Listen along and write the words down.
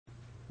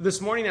This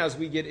morning, as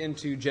we get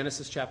into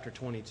Genesis chapter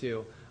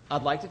 22,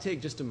 I'd like to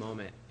take just a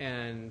moment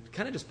and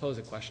kind of just pose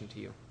a question to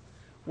you.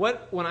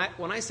 When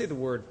I say the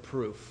word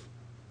proof,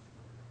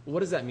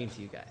 what does that mean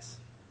to you guys?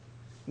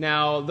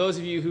 Now, those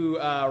of you who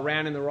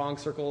ran in the wrong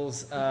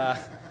circles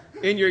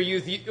in your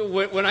youth,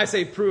 when I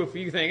say proof,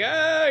 you think,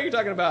 you're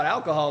talking about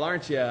alcohol,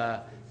 aren't you?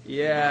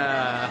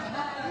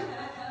 Yeah.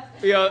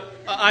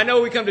 I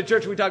know we come to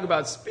church and we talk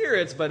about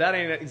spirits, but that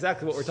ain't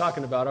exactly what we're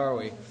talking about, are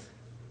we?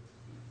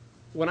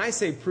 When I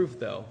say proof,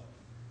 though,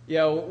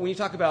 when you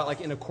talk about like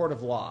in a court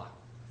of law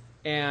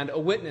and a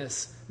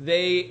witness,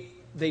 they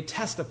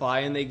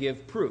testify and they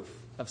give proof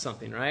of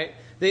something, right?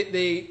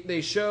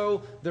 They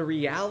show the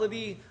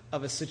reality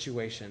of a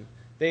situation.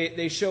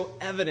 They show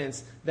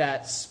evidence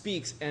that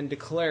speaks and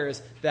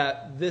declares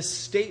that this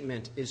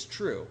statement is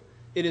true.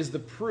 It is the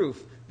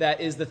proof that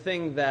is the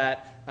thing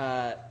that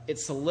it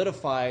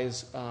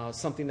solidifies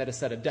something that is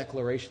said, a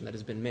declaration that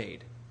has been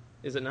made.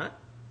 Is it not?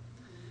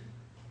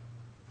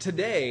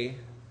 Today,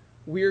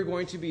 we are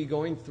going to be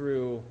going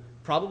through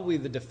probably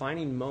the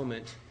defining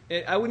moment.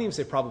 I wouldn't even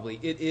say probably.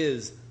 It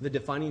is the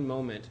defining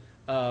moment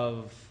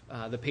of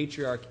the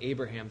patriarch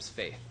Abraham's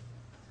faith.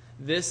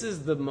 This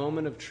is the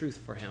moment of truth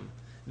for him.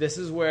 This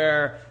is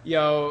where, you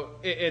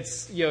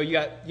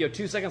got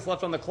 2 seconds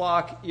left on the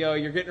clock.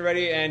 You're getting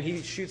ready, and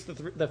he shoots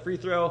the free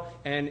throw.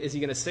 And is he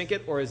going to sink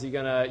it, or is he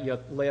going to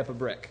lay up a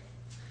brick?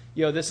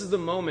 This is the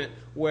moment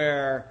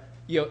where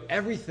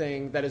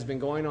everything that has been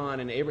going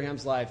on in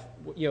Abraham's life,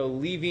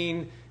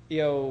 leaving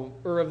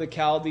Ur of the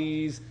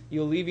Chaldees,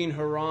 leaving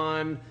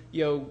Haran,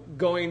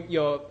 going,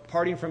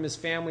 parting from his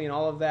family and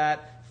all of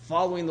that,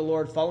 following the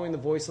Lord, following the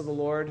voice of the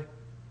Lord,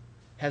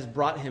 has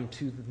brought him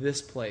to this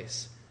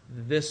place,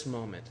 this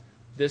moment.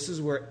 This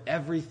is where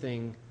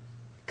everything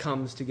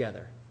comes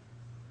together.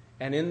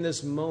 And in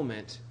this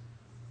moment,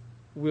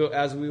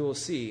 as we will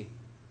see,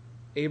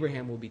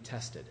 Abraham will be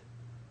tested.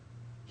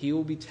 He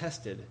will be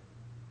tested.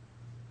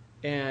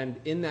 And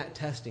in that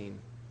testing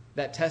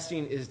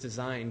is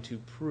designed to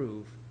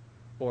prove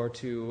or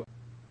to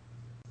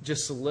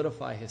just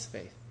solidify his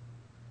faith.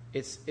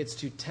 It's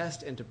to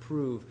test and to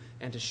prove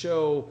and to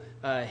show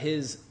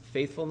his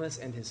faithfulness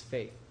and his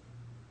faith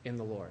in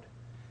the Lord.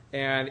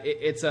 And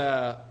it's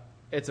a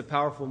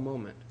powerful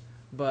moment.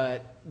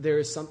 But there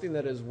is something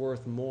that is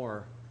worth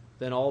more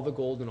than all the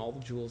gold and all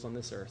the jewels on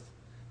this earth.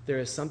 There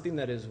is something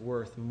that is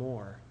worth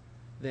more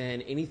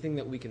than anything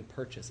that we can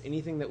purchase,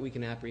 anything that we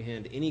can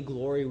apprehend, any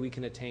glory we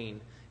can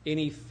attain,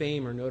 any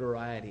fame or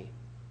notoriety.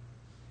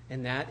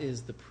 And that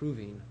is the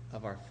proving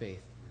of our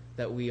faith,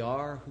 that we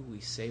are who we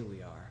say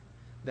we are,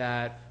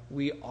 that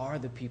we are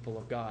the people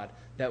of God,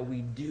 that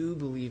we do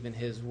believe in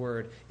his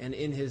word and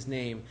in his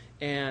name.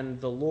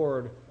 And the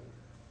Lord,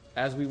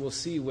 as we will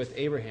see with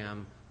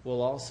Abraham,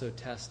 will also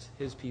test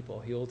his people.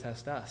 He will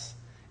test us.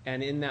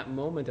 And in that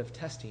moment of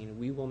testing,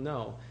 we will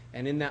know.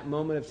 And in that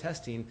moment of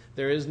testing,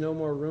 there is no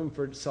more room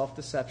for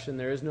self-deception.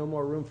 There is no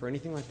more room for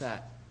anything like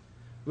that.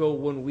 Well,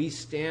 when we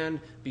stand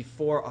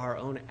before our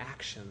own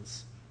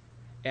actions,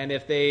 and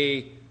if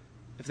they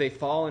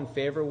fall in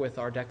favor with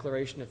our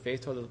declaration of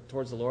faith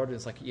towards the Lord,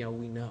 it's like, we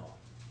know.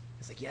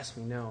 It's like, yes,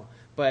 we know.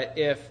 But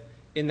if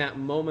in that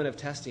moment of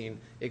testing,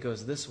 it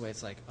goes this way,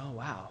 it's like, oh,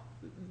 wow.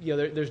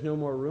 There's no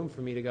more room for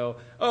me to go,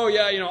 oh,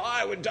 yeah,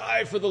 I would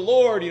die for the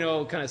Lord,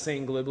 kind of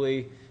saying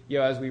glibly,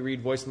 as we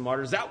read Voice of the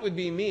Martyrs, that would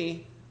be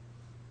me.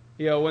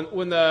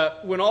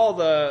 When all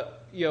the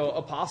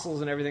apostles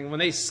and everything, when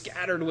they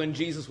scattered when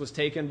Jesus was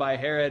taken by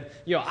Herod,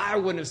 I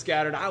wouldn't have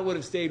scattered. I would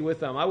have stayed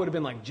with them. I would have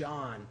been like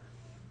John.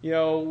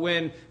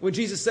 When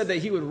Jesus said that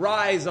he would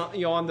rise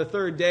on the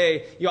third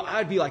day,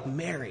 I'd be like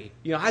Mary.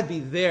 I'd be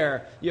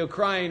there,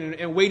 crying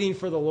and waiting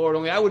for the Lord.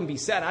 Only I wouldn't be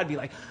sad. I'd be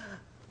like,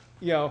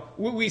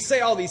 we say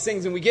all these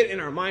things and we get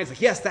in our minds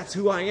like, yes, that's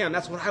who I am.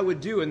 That's what I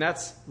would do. And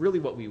that's really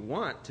what we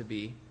want to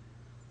be.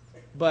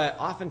 But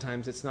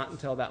oftentimes it's not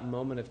until that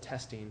moment of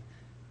testing.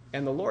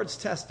 And the Lord's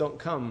tests don't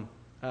come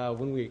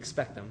when we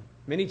expect them.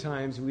 Many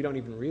times we don't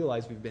even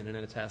realize we've been in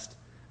a test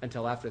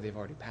until after they've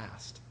already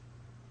passed.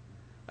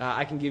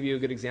 I can give you a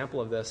good example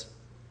of this.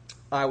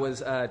 I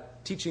was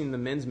teaching the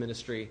men's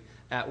ministry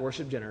at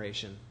Worship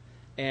Generation.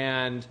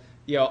 And,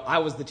 I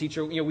was the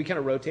teacher. We kind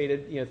of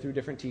rotated, through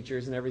different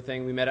teachers and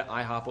everything. We met at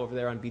IHOP over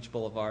there on Beach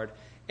Boulevard.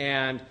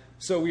 And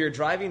so we were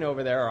driving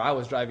over there, or I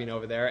was driving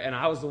over there, and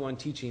I was the one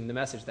teaching the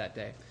message that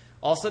day.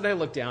 All of a sudden I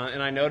look down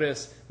and I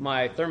notice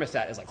my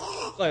thermostat is like,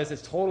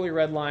 it's totally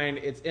red line.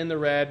 It's in the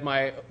red.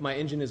 My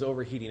engine is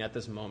overheating at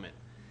this moment.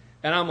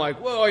 And I'm like,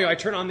 whoa, I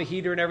turn on the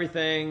heater and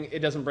everything. It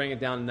doesn't bring it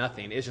down,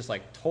 nothing. It's just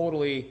like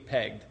totally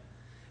pegged.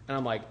 And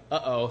I'm like,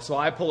 uh-oh. So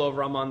I pull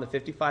over. I'm on the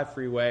 55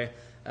 freeway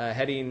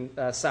heading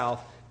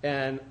south.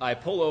 And I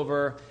pull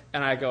over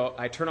and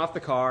I turn off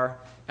the car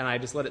and I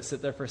just let it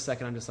sit there for a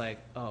second. I'm just like,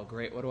 oh,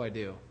 great. What do I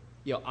do?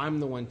 I'm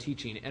the one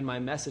teaching. And my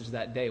message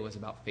that day was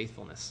about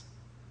faithfulness.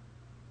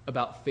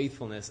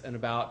 And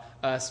about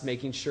us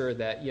making sure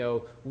that,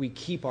 we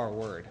keep our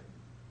word.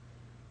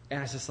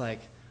 And it's just like,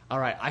 all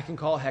right, I can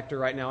call Hector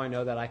right now. I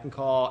know that I can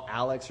call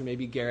Alex or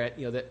maybe Garrett.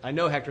 That I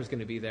know Hector's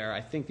going to be there.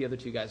 I think the other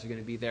 2 guys are going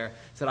to be there.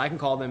 So that I can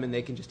call them and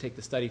they can just take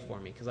the study for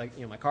me because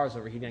my car's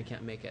overheating. I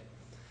can't make it.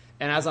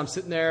 And as I'm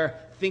sitting there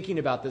thinking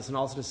about this, and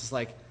also just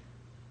like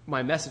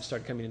my message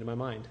started coming into my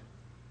mind.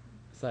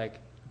 It's like,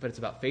 but it's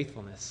about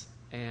faithfulness.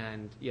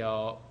 And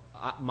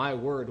my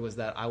word was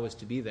that I was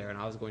to be there and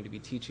I was going to be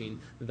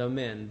teaching the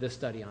men this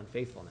study on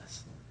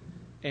faithfulness.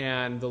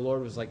 And the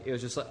Lord was like, it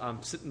was just like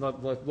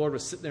the Lord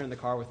was sitting there in the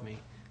car with me.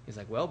 He's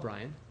like, well,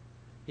 Brian,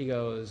 he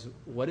goes,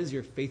 what is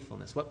your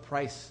faithfulness? What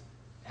price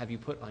have you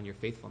put on your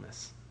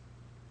faithfulness?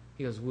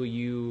 He goes, will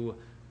you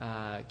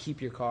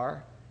keep your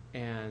car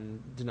and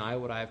deny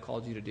what I have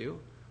called you to do?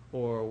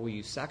 Or will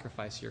you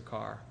sacrifice your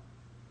car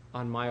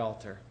on my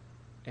altar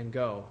and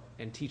go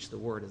and teach the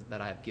word that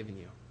I have given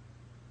you?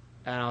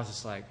 And I was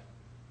just like,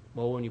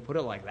 well, when you put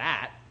it like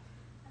that,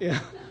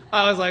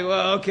 I was like,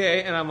 well,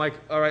 okay. And I'm like,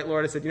 all right,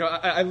 Lord. I said,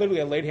 I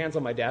literally laid hands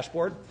on my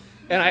dashboard.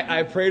 And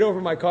I prayed over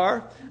my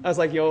car. I was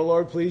like,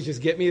 Lord, please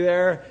just get me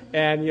there.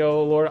 And,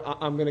 Lord,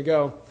 I'm going to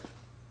go.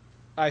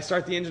 I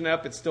start the engine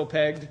up. It's still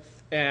pegged.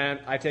 And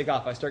I take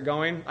off. I start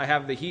going. I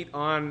have the heat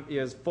on.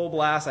 It's full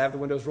blast. I have the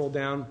windows rolled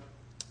down.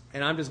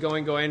 And I'm just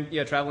going,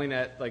 traveling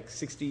at like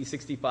 60,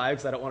 65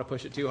 because I don't want to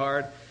push it too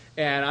hard.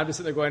 And I'm just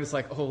sitting there going, it's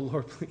like, oh,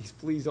 Lord,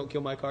 please don't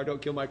kill my car.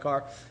 Don't kill my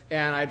car.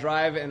 And I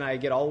drive, and I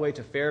get all the way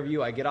to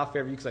Fairview. I get off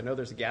Fairview because I know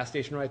there's a gas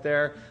station right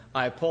there.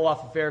 I pull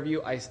off of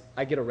Fairview.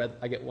 I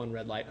get one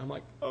red light. I'm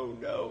like, oh,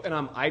 no. And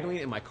I'm idling,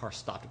 and my car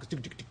stopped.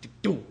 It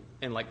goes,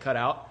 and like cut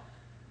out.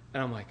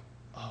 And I'm like,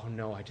 oh,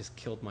 no, I just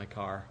killed my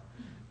car.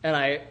 And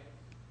I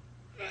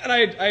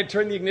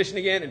turned the ignition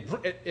again,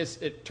 and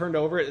it turned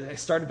over. It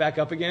started back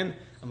up again.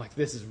 I'm like,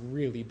 this is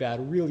really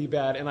bad, really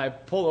bad. And I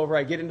pull over.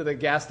 I get into the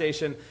gas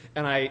station,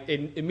 and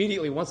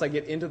immediately, once I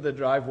get into the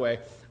driveway,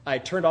 I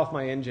turned off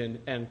my engine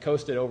and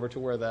coasted over to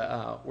where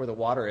the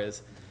water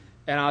is.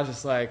 And I was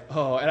just like,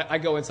 oh. And I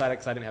go inside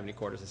because I didn't have any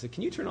quarters. I said,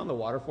 can you turn on the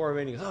water for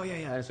me? And he goes, oh,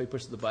 yeah. And so he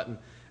pushes the button.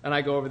 And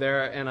I go over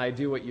there, and I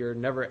do what you're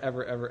never,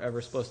 ever, ever,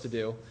 ever supposed to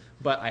do.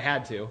 But I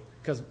had to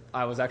because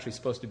I was actually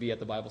supposed to be at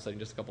the Bible study in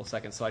just a couple of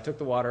seconds. So I took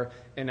the water,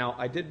 and now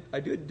I do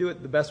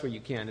it the best way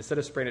you can. Instead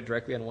of spraying it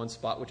directly on one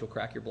spot, which will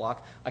crack your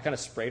block, I kind of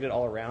sprayed it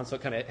all around, so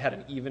it kind of had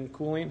an even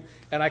cooling.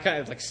 And I kind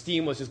of, like,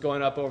 steam was just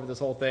going up over this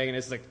whole thing, and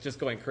it's, like, just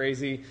going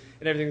crazy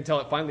and everything until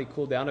it finally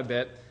cooled down a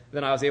bit.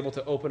 Then I was able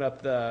to open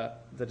up the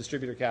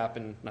distributor cap,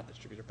 and not the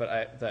distributor,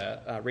 but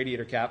the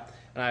radiator cap,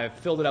 and I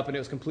filled it up, and it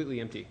was completely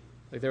empty.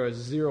 Like, there was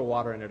zero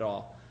water in it at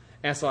all.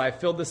 And so I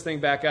filled this thing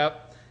back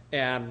up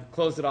and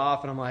closed it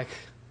off, and I'm like,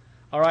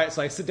 all right.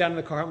 So I sit down in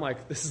the car. I'm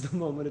like, this is the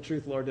moment of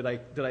truth, Lord. Did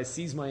I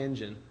seize my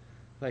engine?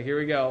 Like, here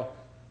we go.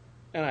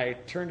 And I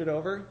turned it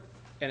over,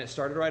 and it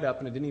started right up,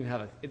 and it didn't even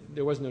have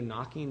there was no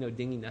knocking, no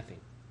dinging, nothing.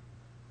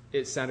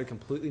 It sounded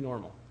completely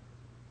normal.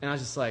 And I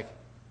was just like,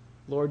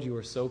 Lord, you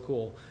are so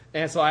cool.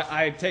 And so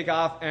I take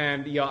off,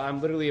 and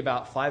I'm literally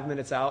about 5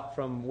 minutes out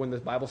from when the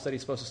Bible study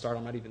is supposed to start.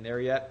 I'm not even there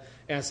yet.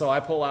 And so I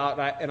pull out,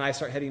 and I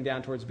start heading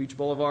down towards Beach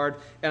Boulevard.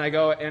 And I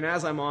go, and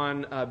as I'm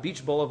on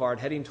Beach Boulevard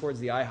heading towards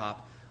the IHOP,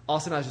 all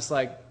of a sudden I was just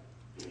like,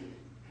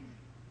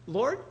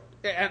 Lord,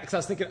 because I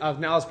was thinking,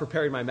 now I was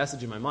preparing my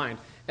message in my mind,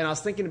 and I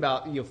was thinking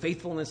about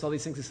faithfulness, all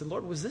these things. I said,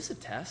 Lord, was this a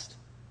test?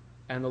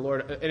 And the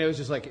Lord, and it was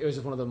just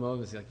one of the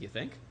moments. He's like, you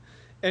think?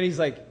 And he's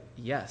like,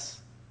 yes,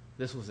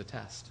 this was a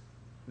test.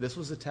 This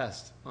was a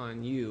test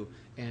on you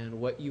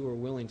and what you were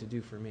willing to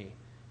do for me.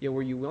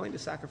 Were you willing to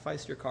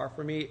sacrifice your car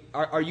for me?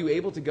 Are you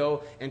able to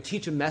go and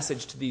teach a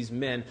message to these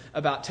men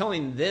about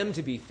telling them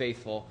to be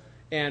faithful?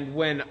 And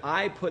when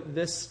I put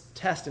this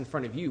test in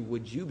front of you,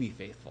 would you be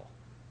faithful?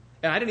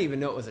 And I didn't even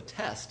know it was a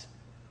test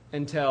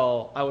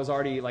until I was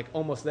already like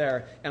almost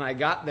there. And I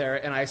got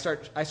there, and I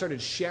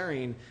started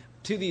sharing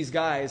to these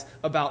guys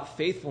about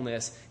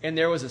faithfulness. And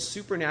there was a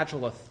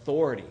supernatural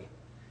authority,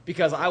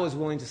 because I was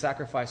willing to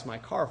sacrifice my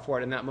car for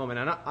it in that moment.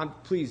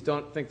 And please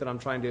don't think that I'm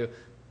trying to,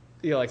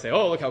 say,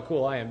 oh, look how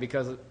cool I am,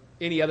 because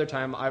any other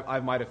time I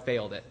might have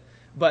failed it.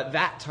 But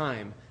that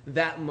time,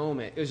 that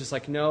moment, it was just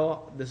like,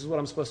 no, this is what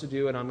I'm supposed to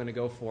do, and I'm going to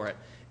go for it.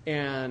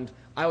 And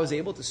I was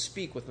able to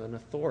speak with an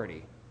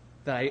authority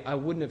that I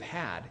wouldn't have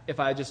had if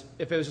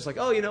it was just like,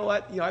 oh, you know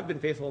what? I've been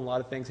faithful in a lot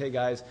of things. Hey,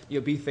 guys,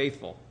 be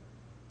faithful.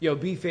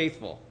 Be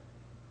faithful.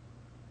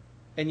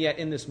 And yet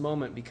in this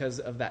moment, because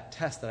of that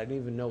test that I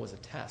didn't even know was a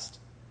test,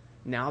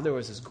 now there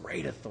was this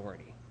great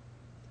authority.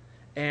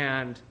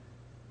 And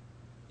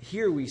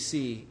here we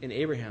see in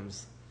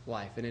Abraham's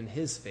life and in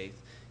his faith,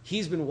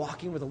 he's been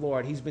walking with the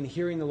Lord. He's been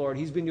hearing the Lord.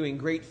 He's been doing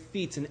great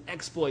feats and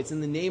exploits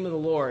in the name of the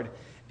Lord.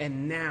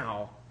 And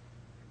now,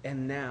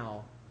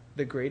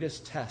 the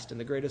greatest test and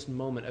the greatest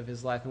moment of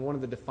his life, and one of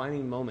the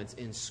defining moments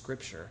in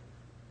Scripture,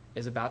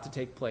 is about to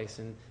take place.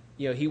 And,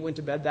 he went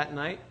to bed that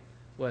night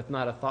with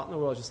not a thought in the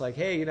world, just like,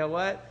 hey, you know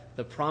what?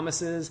 The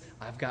promises,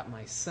 I've got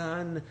my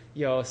son,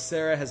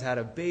 Sarah has had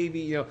a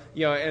baby, and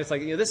it's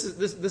like, this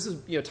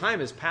is time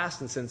has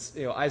passed, and since,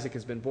 Isaac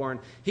has been born,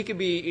 he could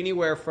be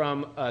anywhere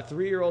from a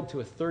 3-year-old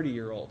to a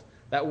 30-year-old.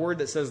 That word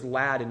that says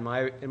lad in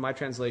my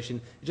translation,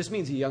 it just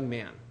means a young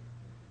man.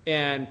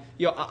 And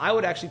I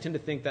would actually tend to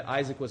think that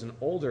Isaac was an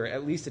older,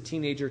 at least a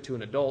teenager to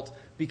an adult,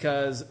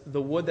 because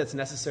the wood that's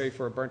necessary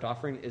for a burnt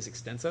offering is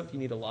extensive. You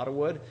need a lot of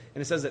wood.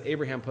 And it says that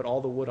Abraham put all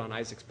the wood on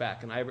Isaac's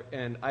back,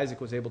 and Isaac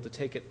was able to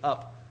take it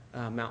up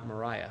Mount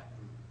Moriah.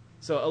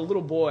 So a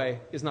little boy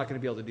is not going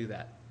to be able to do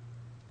that.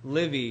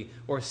 Livy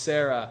or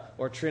Sarah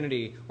or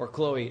Trinity or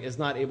Chloe is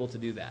not able to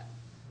do that.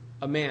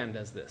 A man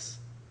does this.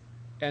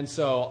 And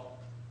so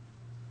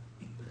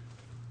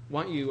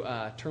why don't you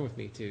turn with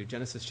me to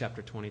Genesis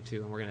chapter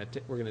 22, and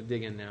we're going to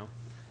dig in now,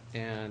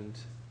 and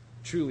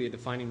truly a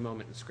defining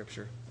moment in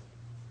Scripture.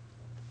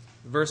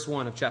 Verse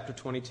 1 of chapter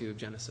 22 of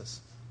Genesis.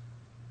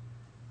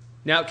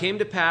 Now it came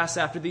to pass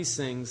after these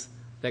things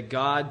that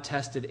God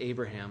tested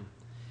Abraham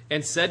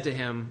and said to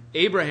him,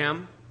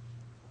 Abraham,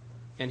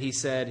 and he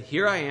said,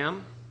 Here I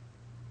am.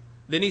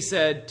 Then he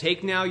said,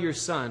 Take now your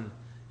son,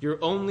 your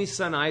only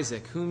son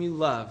Isaac, whom you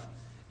love,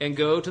 and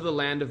go to the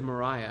land of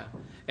Moriah,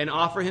 and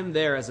offer him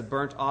there as a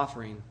burnt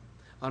offering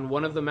on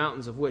one of the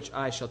mountains of which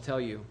I shall tell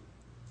you.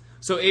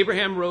 So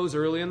Abraham rose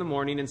early in the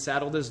morning and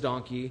saddled his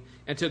donkey,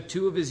 and took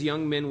 2 of his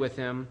young men with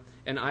him,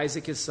 and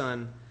Isaac his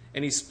son,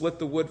 and he split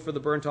the wood for the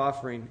burnt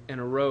offering, and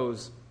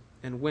arose,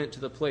 and went to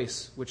the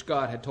place which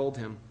God had told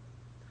him.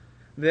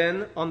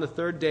 Then on the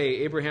 3rd day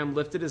Abraham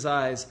lifted his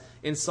eyes,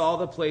 and saw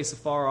the place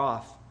afar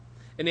off.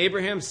 And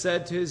Abraham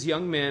said to his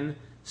young men,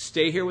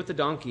 Stay here with the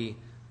donkey.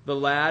 The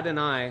lad and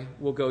I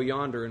will go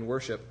yonder and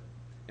worship,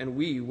 and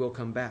we will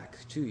come back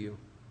to you.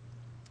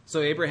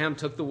 So Abraham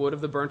took the wood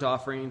of the burnt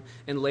offering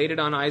and laid it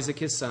on Isaac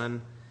his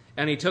son,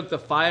 and he took the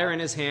fire in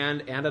his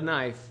hand and a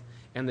knife,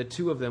 and the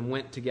 2 of them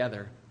went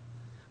together.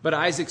 But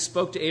Isaac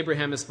spoke to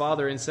Abraham his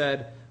father and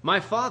said, My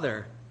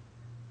father.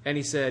 And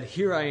he said,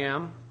 Here I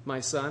am,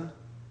 my son.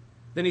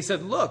 Then he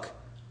said, Look,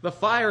 the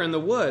fire and the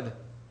wood,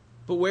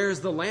 but where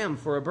is the lamb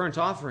for a burnt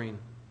offering?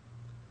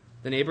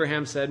 Then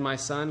Abraham said, My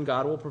son,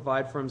 God will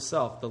provide for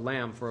himself the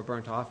lamb for a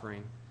burnt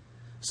offering.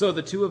 So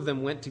the 2 of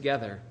them went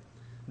together.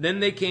 Then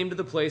they came to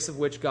the place of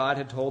which God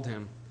had told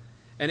him.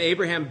 And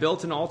Abraham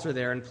built an altar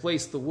there and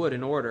placed the wood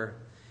in order.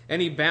 And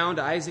he bound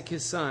Isaac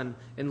his son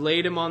and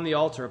laid him on the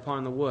altar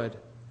upon the wood.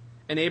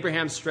 And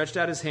Abraham stretched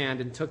out his hand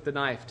and took the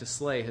knife to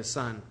slay his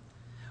son.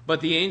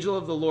 But the angel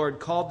of the Lord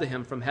called to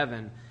him from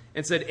heaven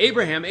and said,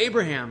 Abraham,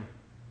 Abraham.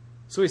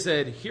 So he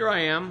said, Here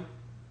I am.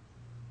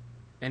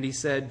 And he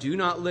said, Do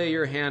not lay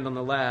your hand on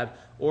the lad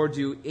or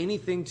do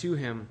anything to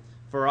him,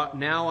 for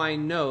now I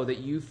know that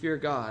you fear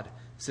God,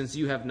 since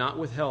you have not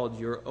withheld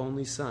your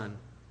only son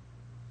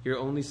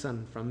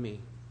from me.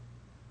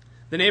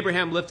 Then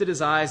Abraham lifted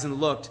his eyes and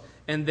looked,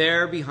 and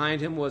there behind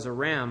him was a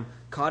ram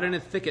caught in a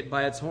thicket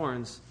by its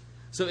horns.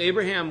 So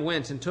Abraham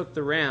went and took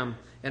the ram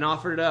and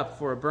offered it up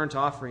for a burnt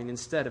offering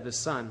instead of his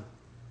son.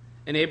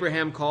 And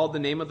Abraham called the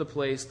name of the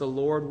place, The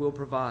Lord Will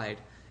Provide,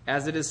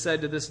 as it is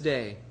said to this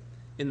day,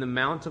 In the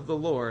mount of the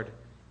Lord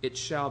it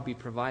shall be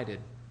provided.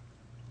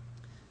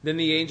 Then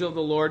the angel of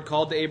the Lord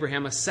called to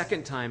Abraham a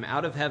second time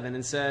out of heaven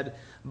and said,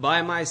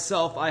 By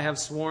myself I have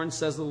sworn,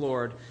 says the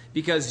Lord,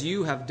 because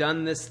you have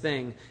done this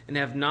thing and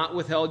have not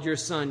withheld your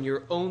son,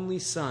 your only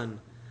son.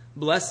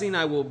 Blessing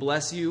I will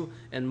bless you,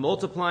 and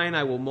multiplying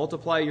I will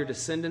multiply your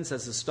descendants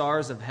as the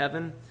stars of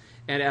heaven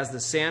and as the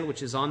sand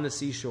which is on the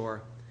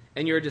seashore.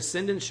 And your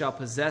descendants shall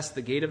possess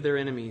the gate of their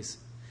enemies.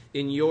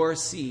 In your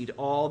seed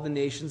all the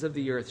nations of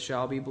the earth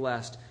shall be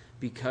blessed,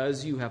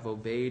 because you have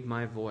obeyed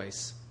my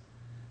voice.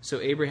 So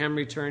Abraham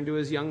returned to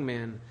his young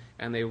men,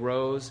 and they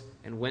rose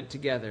and went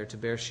together to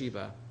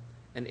Beersheba,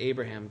 and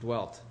Abraham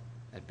dwelt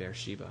at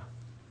Beersheba.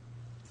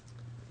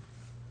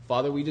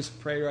 Father, we just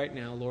pray right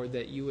now, Lord,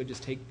 that you would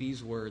just take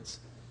these words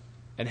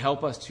and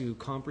help us to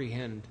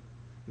comprehend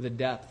the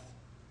depth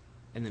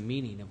and the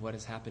meaning of what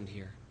has happened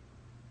here.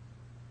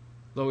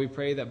 Lord, we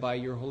pray that by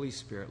your Holy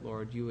Spirit,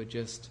 Lord, you would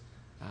just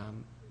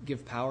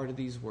give power to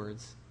these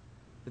words,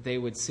 that they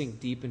would sink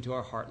deep into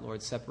our heart,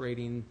 Lord,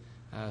 separating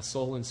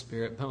soul and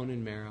spirit, bone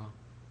and marrow.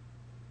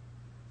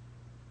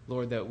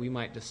 Lord, that we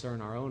might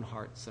discern our own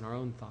hearts and our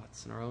own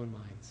thoughts and our own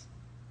minds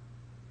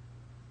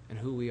and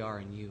who we are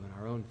in you and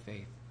our own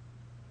faith.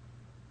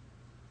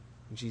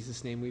 In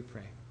Jesus' name we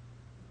pray.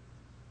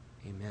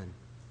 Amen.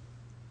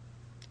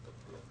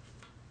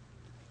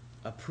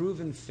 A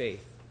proven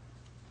faith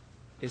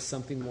is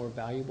something more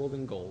valuable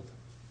than gold.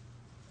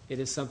 It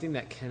is something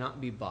that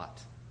cannot be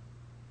bought.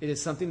 It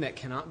is something that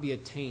cannot be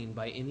attained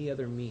by any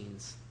other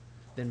means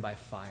than by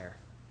fire.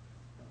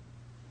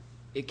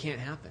 It can't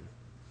happen.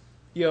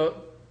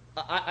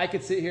 I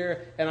could sit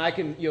here and I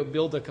can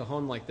build a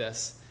cajon like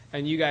this,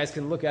 and you guys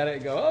can look at it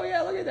and go, oh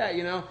yeah, look at that,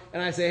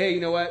 And I say, hey,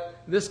 you know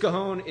what? This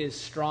cajon is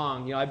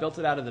strong. I built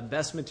it out of the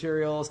best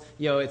materials.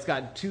 It's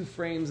got 2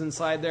 frames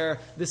inside there.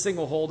 This thing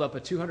will hold up a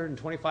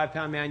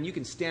 225-pound man. You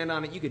can stand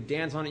on it. You can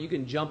dance on it. You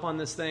can jump on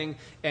this thing,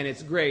 and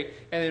it's great.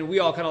 And then we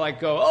all kind of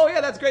go, oh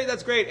yeah, that's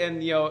great.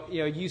 And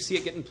you see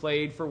it getting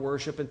played for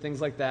worship and things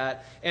like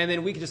that. And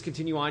then we can just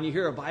continue on. You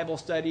hear a Bible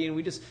study, and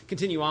we just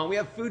continue on. We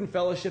have food and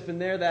fellowship,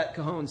 and there that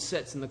cajon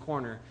sits in the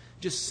corner,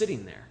 just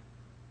sitting there.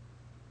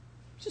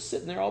 just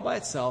sitting there all by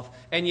itself.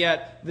 And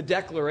yet the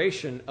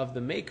declaration of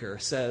the maker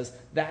says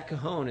that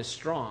cajon is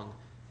strong,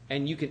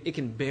 and it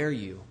can bear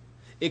you.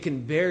 It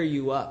can bear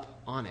you up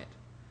on it.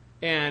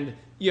 And,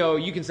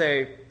 you can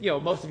say,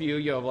 most of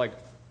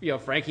you,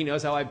 Frankie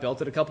knows how I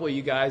built it. A couple of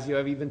you guys,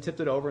 have even tipped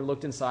it over and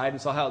looked inside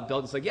and saw how it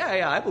built. It's like,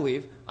 yeah, I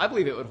believe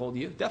it would hold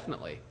you.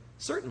 Definitely.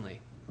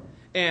 Certainly.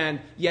 And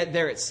yet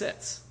there it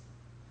sits.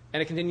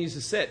 And it continues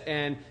to sit.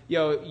 And,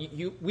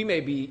 we may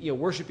be,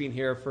 worshiping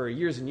here for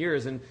years and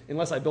years, and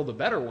unless I build a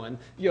better one,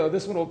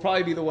 this one will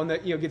probably be the one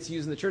that, gets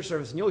used in the church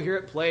service, and you'll hear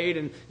it played,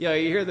 and, you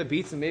hear the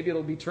beats, and maybe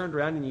it'll be turned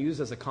around and used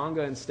as a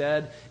conga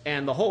instead,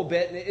 and the whole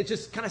bit, and it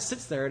just kind of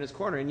sits there in its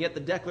corner. And yet the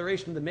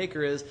declaration of the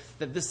maker is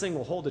that this thing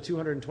will hold a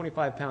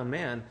 225-pound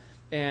man,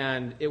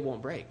 and it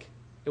won't break.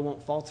 It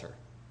won't falter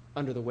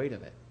under the weight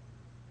of it.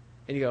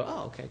 And you go,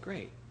 oh, okay,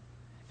 great.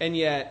 And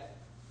yet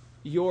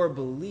your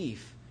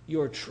belief,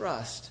 your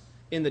trust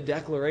in the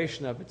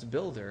declaration of its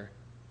builder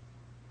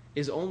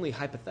is only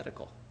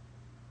hypothetical.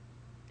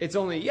 It's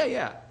only,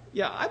 yeah,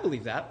 I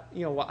believe that.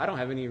 I don't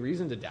have any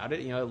reason to doubt it.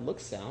 It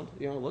looks sound.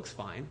 It looks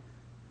fine.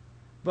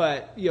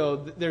 But,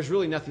 there's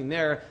really nothing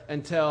there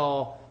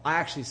until I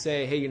actually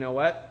say, hey, you know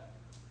what?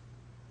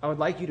 I would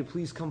like you to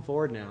please come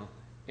forward now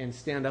and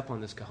stand up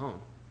on this cajon.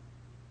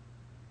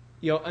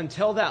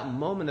 Until that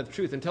moment of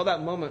truth, until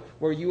that moment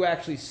where you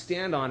actually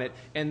stand on it,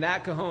 and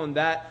that cajon,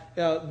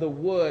 the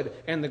wood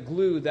and the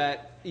glue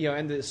that,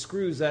 and the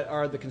screws that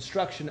are the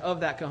construction of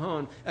that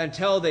cajon,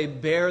 until they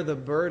bear the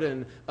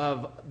burden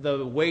of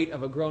the weight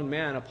of a grown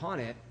man upon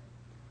it,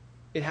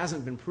 it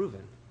hasn't been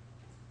proven.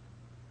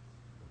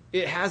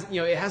 It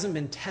hasn't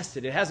been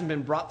tested. It hasn't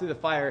been brought through the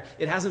fire.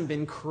 It hasn't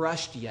been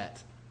crushed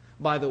yet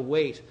by the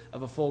weight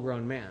of a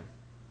full-grown man.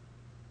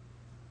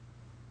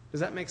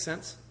 Does that make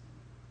sense?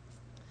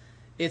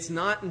 It's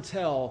not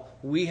until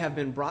we have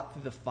been brought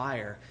through the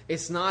fire,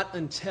 it's not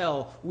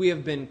until we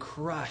have been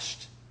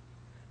crushed,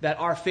 that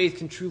our faith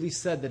can truly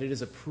said that it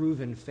is a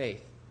proven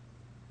faith.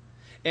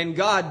 And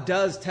God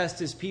does test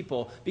his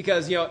people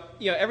because,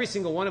 every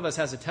single one of us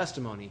has a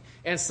testimony.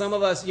 And some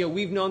of us,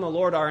 we've known the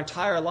Lord our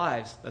entire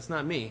lives. That's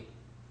not me.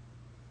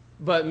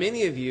 But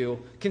many of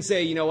you can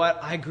say, you know what,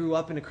 I grew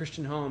up in a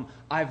Christian home.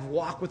 I've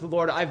walked with the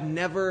Lord. I've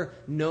never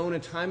known a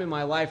time in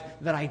my life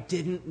that I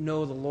didn't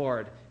know the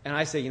Lord. And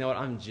I say, you know what,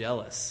 I'm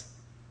jealous.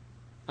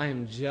 I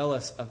am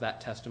jealous of that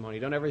testimony.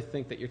 Don't ever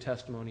think that your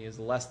testimony is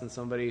less than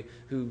somebody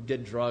who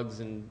did drugs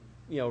and,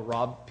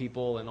 robbed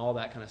people and all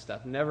that kind of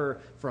stuff.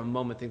 Never for a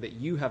moment think that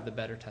you have the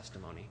better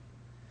testimony.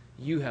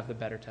 You have the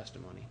better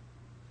testimony.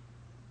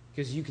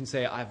 Because you can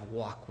say, I've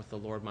walked with the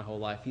Lord my whole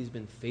life. He's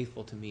been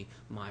faithful to me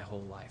my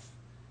whole life.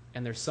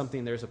 And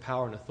there's a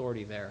power and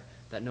authority there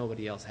that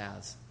nobody else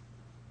has.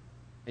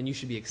 And you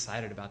should be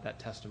excited about that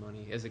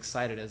testimony, as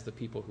excited as the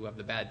people who have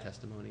the bad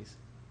testimonies.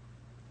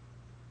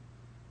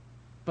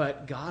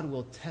 But God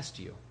will test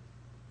you.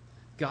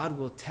 God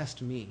will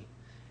test me.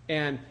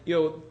 And,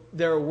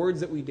 there are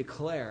words that we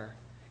declare,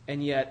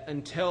 and yet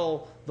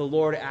until the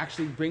Lord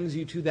actually brings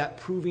you to that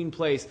proving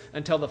place,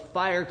 until the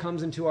fire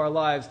comes into our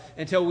lives,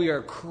 until we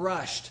are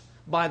crushed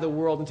by the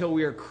world, until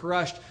we are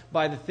crushed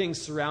by the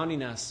things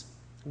surrounding us,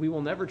 we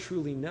will never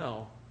truly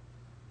know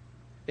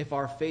if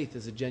our faith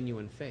is a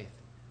genuine faith.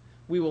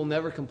 We will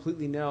never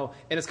completely know.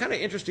 And it's kind of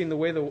interesting the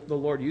way the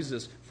Lord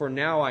uses, for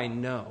now I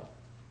know.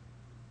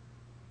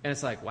 And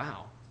it's like,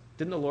 wow,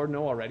 didn't the Lord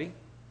know already?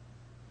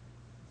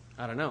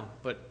 I don't know,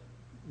 but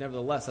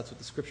nevertheless, that's what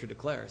the Scripture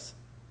declares.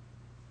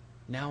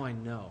 Now I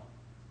know.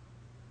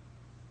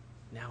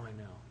 Now I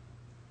know.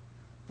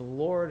 The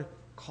Lord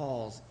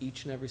calls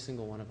each and every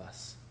single one of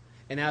us.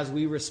 And as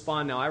we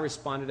respond now, I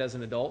responded as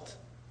an adult.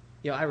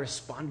 I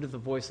responded to the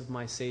voice of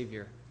my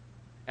Savior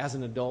as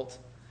an adult.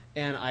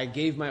 And I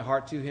gave my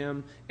heart to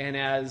him. And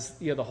as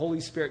the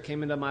Holy Spirit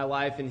came into my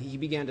life and he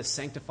began to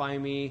sanctify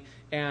me.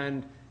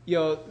 And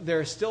there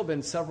have still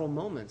been several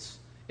moments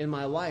in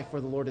my life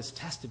where the Lord has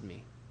tested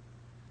me.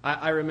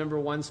 I remember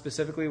one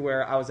specifically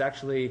where I was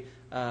actually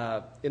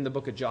in the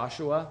book of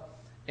Joshua,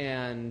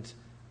 and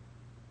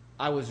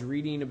I was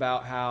reading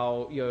about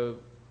how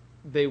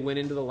they went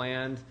into the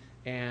land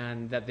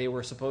and that they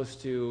were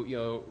supposed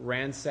to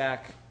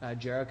ransack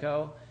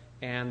Jericho,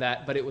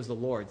 but it was the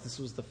Lord's. This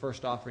was the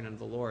first offering unto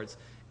the Lord's.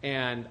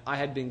 And I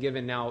had been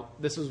given, now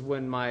this was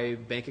when my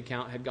bank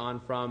account had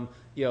gone from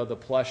the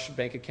plush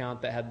bank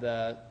account that had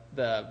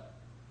the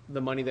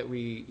money that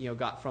we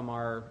got from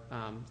our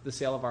the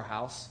sale of our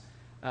house,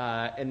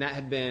 and that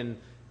had been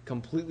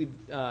completely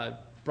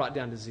brought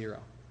down to zero.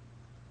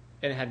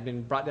 And it had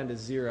been brought down to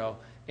zero,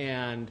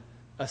 and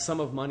a sum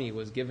of money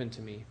was given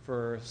to me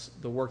for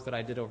the work that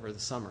I did over the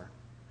summer.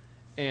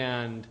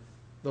 And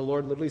the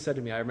Lord literally said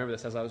to me, I remember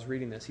this as I was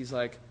reading this, he's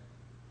like,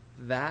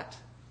 that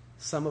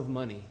sum of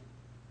money,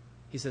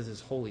 he says, is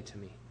holy to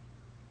me.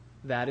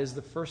 That is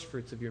the first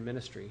fruits of your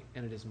ministry,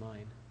 and it is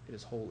mine. It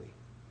is holy.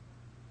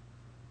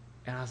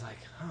 And I was like,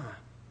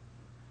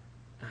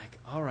 like,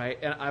 all right.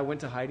 And I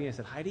went to Heidi and I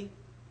said, Heidi,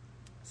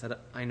 I said,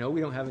 I know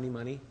we don't have any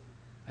money.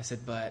 I said,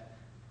 but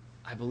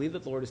I believe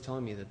that the Lord is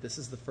telling me that this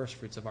is the first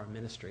fruits of our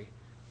ministry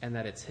and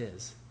that it's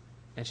his.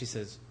 And she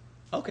says,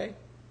 okay,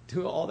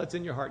 do all that's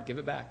in your heart, give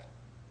it back.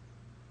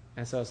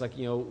 And so it's like,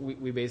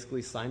 we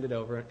basically signed it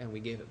over and we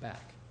gave it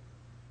back.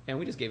 And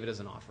we just gave it as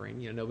an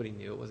offering. Nobody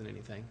knew. It wasn't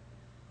anything.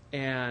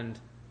 And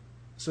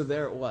so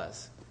there it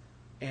was.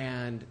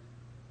 And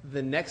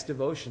the next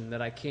devotion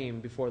that I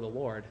came before the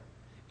Lord,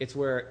 it's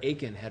where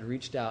Achan had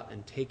reached out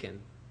and taken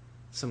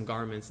some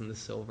garments and the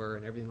silver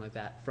and everything like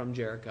that from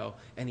Jericho.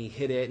 And he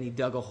hid it and he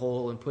dug a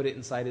hole and put it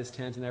inside his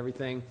tent and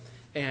everything.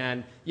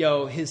 And,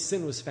 his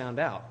sin was found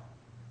out.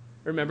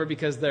 Remember,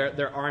 because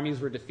their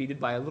armies were defeated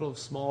by a little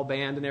small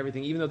band and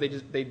everything, even though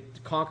they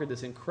conquered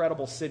this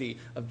incredible city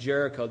of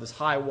Jericho, this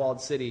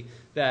high-walled city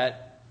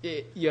that,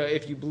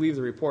 if you believe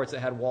the reports, it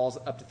had walls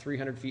up to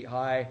 300 feet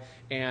high,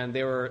 and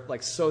they were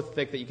like so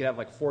thick that you could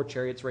have 4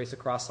 chariots race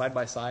across side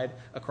by side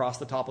across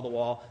the top of the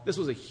wall. This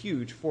was a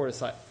huge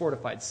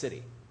fortified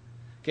city.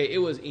 Okay, it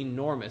was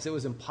enormous. It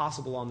was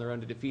impossible on their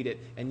own to defeat it,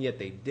 and yet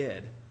they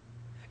did.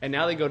 And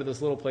now they go to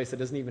this little place that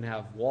doesn't even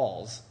have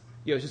walls.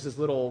 It's just this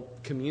little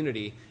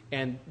community,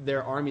 and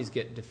their armies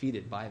get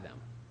defeated by them.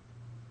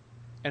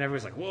 And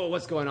everybody's like, whoa,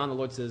 what's going on? The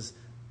Lord says,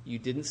 you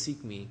didn't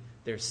seek me.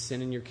 There's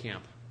sin in your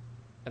camp.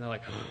 And they're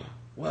like,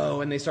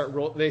 whoa. And they start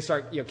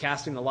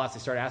casting the lots.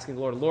 They start asking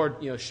the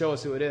Lord, show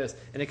us who it is.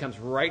 And it comes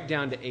right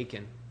down to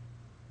Achan.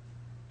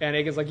 And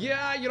Achan's like,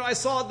 yeah, I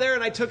saw it there,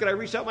 and I took it. I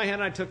reached out my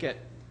hand, and I took it.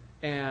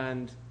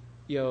 And,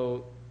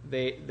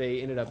 they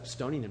ended up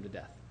stoning him to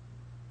death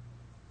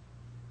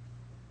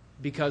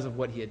because of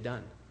what he had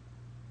done.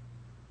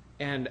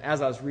 And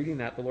as I was reading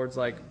that, the Lord's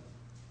like,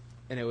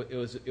 and it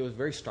was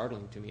very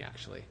startling to me,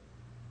 actually.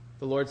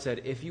 The Lord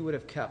said, if you would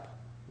have kept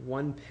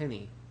 1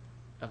 penny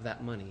of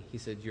that money, he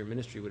said, your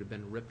ministry would have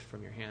been ripped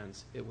from your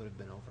hands. It would have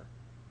been over.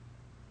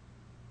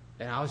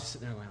 And I was just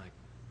sitting there going like,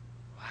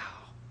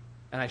 wow.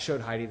 And I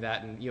showed Heidi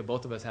that, and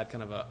both of us had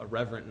kind of a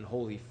reverent and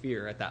holy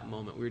fear at that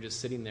moment. We were just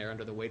sitting there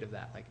under the weight of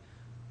that, like,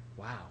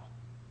 wow.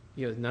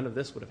 None of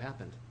this would have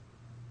happened.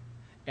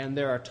 And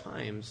there are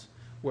times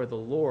where the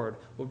Lord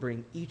will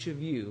bring each of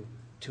you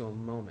to a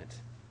moment,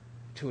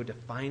 to a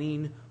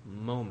defining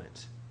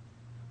moment,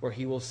 where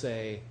he will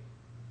say,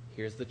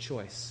 here's the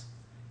choice.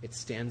 It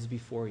stands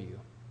before you.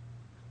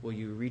 Will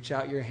you reach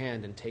out your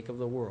hand and take of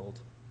the world,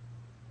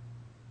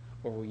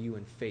 or will you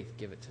in faith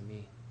give it to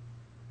me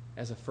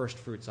as a first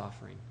fruits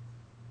offering,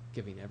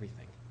 giving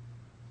everything?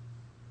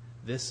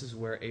 This is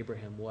where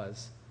Abraham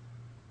was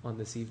on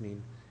this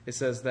evening. It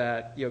says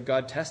that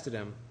God tested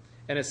him.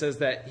 And it says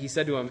that he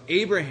said to him,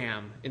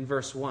 Abraham, in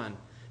verse 1.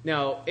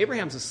 Now,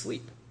 Abraham's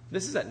asleep.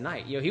 This is at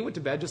night. He went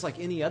to bed just like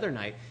any other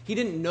night. He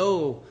didn't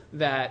know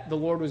that the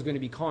Lord was going to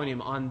be calling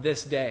him on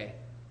this day.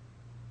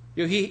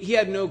 He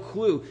had no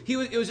clue.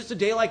 It was just a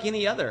day like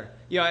any other.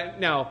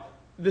 Now,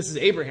 this is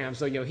Abraham,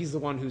 so he's the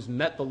one who's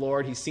met the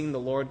Lord. He's seen the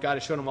Lord. God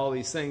has shown him all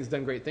these things,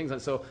 done great things.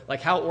 And so,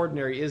 how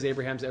ordinary is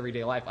Abraham's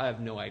everyday life? I have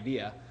no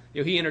idea.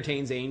 He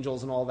entertains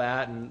angels and all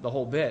that and the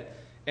whole bit.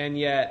 And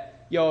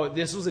yet,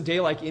 this was a day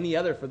like any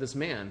other for this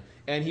man.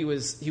 And he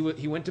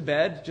went to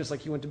bed just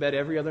like he went to bed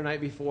every other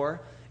night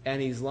before. And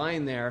he's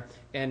lying there,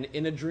 and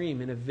in a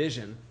dream, in a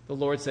vision, the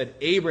Lord said,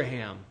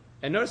 Abraham.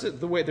 And notice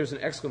the way there's an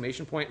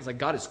exclamation point. It's like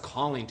God is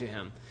calling to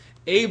him.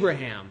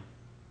 Abraham.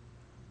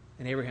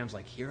 And Abraham's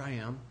like, here I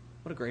am.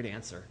 What a great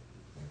answer.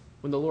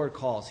 When the Lord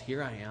calls,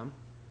 here I am.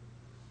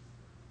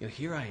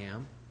 Here I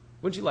am.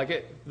 Wouldn't you like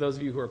it, those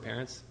of you who are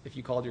parents, if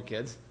you called your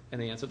kids and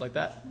they answered like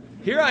that?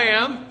 Here I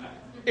am.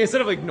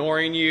 Instead of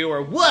ignoring you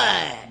or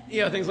what?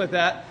 Things like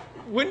that.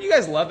 Wouldn't you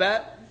guys love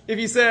that? If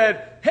you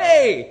said,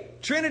 hey,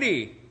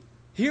 Trinity,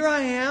 here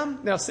I am.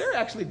 Now, Sarah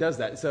actually does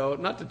that, so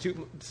not to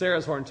toot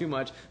Sarah's horn too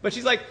much, but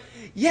she's like,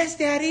 yes,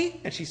 Daddy.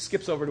 And she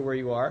skips over to where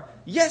you are.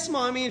 Yes,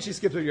 Mommy. And she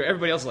skips over to you.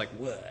 Everybody else is like,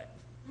 what?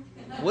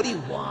 What do you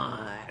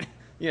want?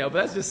 But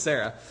that's just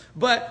Sarah.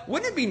 But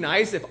wouldn't it be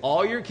nice if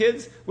all your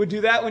kids would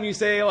do that when you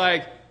say,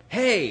 like,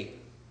 hey,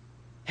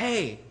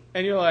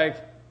 and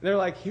they're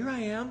like, here I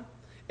am.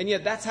 And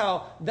yet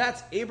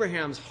that's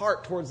Abraham's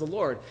heart towards the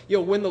Lord.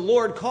 When the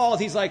Lord calls,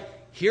 he's like,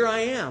 here I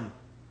am.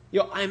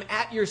 I'm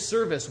at your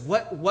service.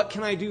 What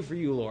can I do for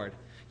you, Lord?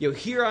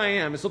 Here I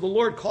am. And so the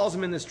Lord calls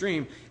him in this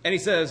dream, and he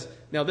says,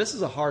 now this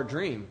is a hard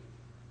dream.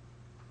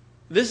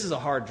 This is a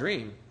hard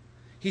dream.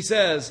 He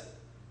says,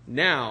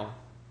 now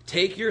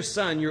take your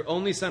son, your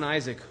only son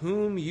Isaac,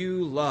 whom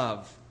you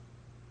love.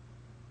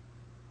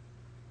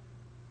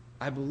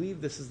 I believe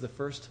this is the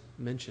first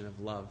mention of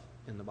love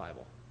in the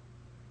Bible.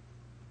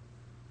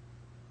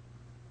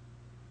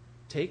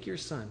 Take your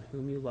son,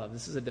 whom you love.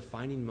 This is a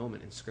defining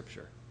moment in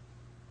Scripture.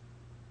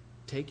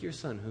 Take your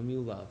son, whom you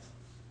love,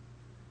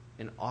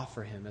 and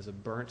offer him as a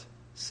burnt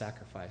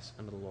sacrifice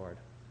unto the Lord.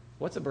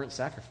 What's a burnt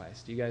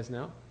sacrifice? Do you guys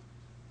know?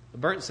 A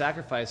burnt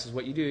sacrifice is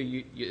what you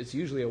do. It's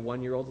usually a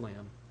 1-year-old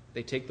lamb.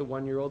 They take the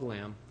 1-year-old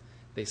lamb,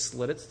 they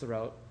slit its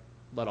throat,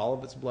 let all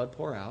of its blood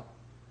pour out.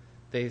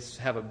 They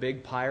have a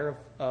big pyre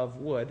of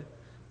wood.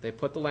 They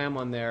put the lamb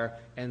on there,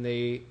 and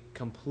they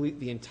complete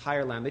the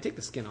entire lamb. They take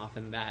the skin off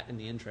and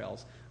the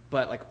entrails.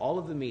 But all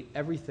of the meat,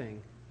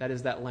 everything that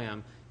is that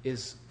lamb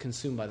is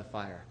consumed by the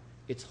fire.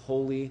 It's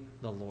wholly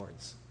the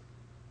Lord's.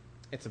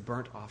 It's a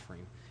burnt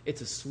offering.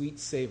 It's a sweet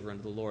savor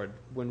unto the Lord.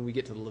 When we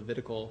get to the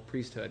Levitical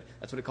priesthood,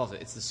 that's what it calls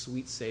it. It's the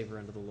sweet savor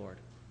unto the Lord.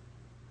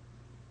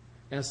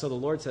 And so the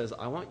Lord says,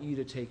 I want you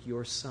to take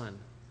your son,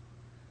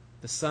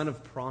 the son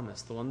of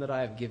promise, the one that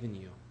I have given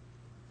you,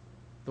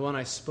 the one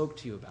I spoke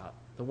to you about,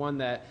 the one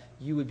that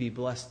you would be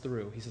blessed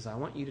through. He says, I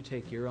want you to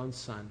take your own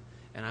son,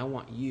 and I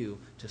want you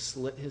to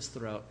slit his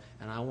throat,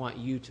 and I want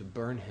you to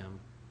burn him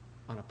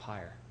on a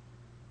pyre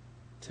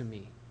to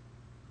me.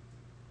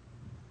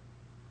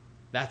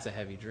 That's a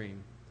heavy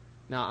dream.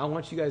 Now, I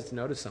want you guys to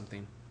notice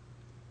something.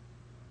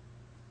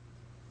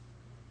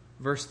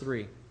 Verse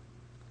 3.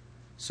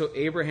 So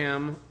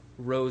Abraham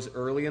rose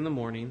early in the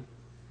morning,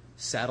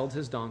 saddled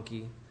his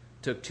donkey,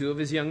 took 2 of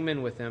his young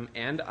men with him,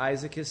 and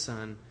Isaac his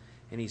son,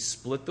 and he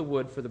split the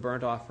wood for the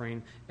burnt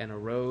offering, and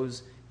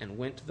arose and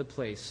went to the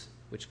place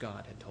which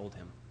God had told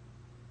him.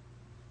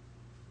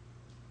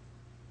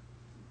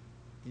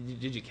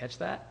 Did you catch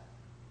that?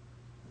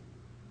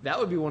 That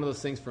would be one of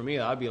those things for me.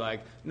 I'd be like,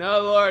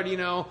 no, Lord,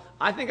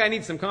 I think I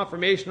need some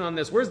confirmation on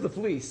this. Where's the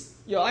fleece?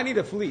 I need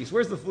a fleece.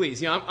 Where's the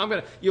fleece? I'm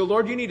going to,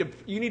 Lord, you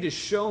need to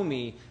show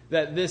me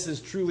that this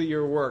is truly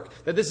your work,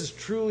 that this is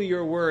truly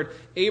your word.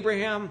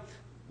 Abraham,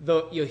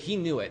 he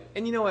knew it.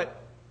 And you know what?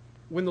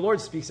 When the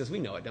Lord speaks to us, we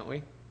know it, don't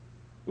we?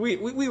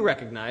 We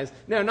recognize.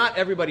 Now, not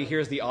everybody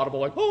hears the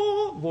audible,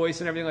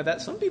 voice and everything like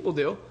that. Some people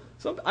do.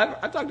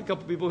 I've talked to a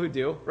couple people who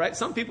do, right?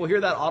 Some people hear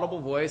that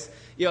audible voice.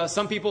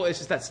 Some people, it's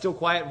just that still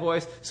quiet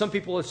voice. Some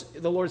people,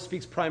 the Lord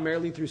speaks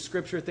primarily through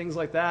Scripture, things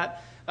like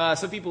that.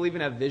 Some people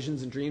even have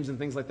visions and dreams and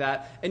things like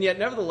that. And yet,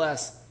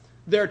 nevertheless,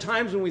 there are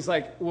times when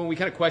we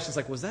kind of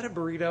question, was that a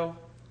burrito?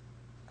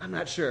 I'm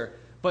not sure.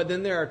 But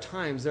then there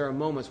are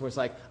moments where it's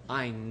like,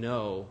 I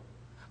know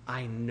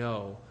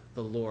the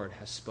Lord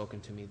has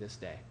spoken to me this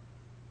day.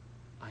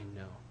 I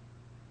know.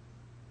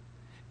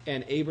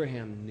 And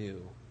Abraham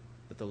knew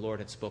that the Lord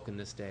had spoken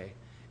this day.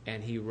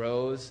 And he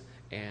rose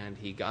and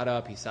he got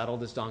up, he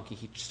saddled his donkey,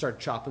 he started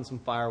chopping some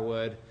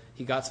firewood,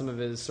 he got some of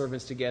his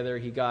servants together,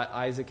 he got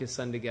Isaac, his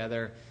son,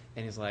 together,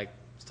 and he's like,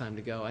 it's time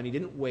to go. And he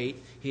didn't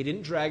wait, he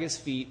didn't drag his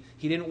feet,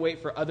 he didn't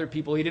wait for other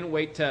people, he didn't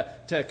wait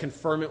to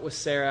confirm it with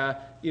Sarah.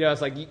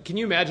 It's like, can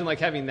you imagine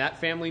having that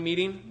family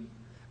meeting?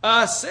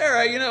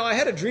 Sarah, I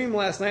had a dream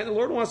last night and the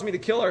Lord wants me to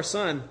kill our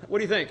son. What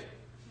do you think?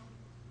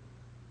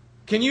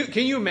 Can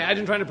you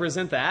imagine trying to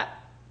present that?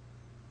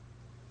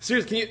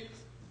 Seriously,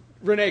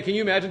 Renee, can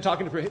you imagine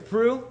talking to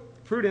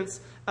Prudence?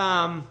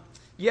 The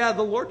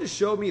Lord just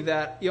showed me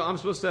that, I'm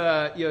supposed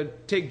to,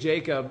 take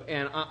Jacob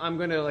and I'm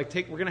going to we're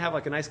going to have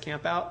a nice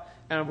camp out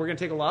and we're going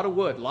to take a lot of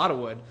wood,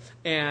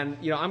 and,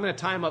 I'm going to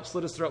tie him up,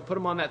 slit his throat, put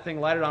him on that thing,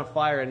 light it on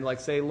fire and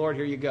say, Lord,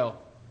 here you go.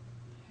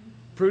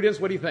 Prudence,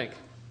 what do you think?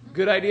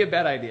 Good idea,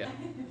 bad idea?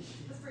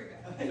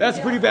 That's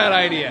a pretty bad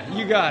idea.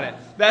 You got it.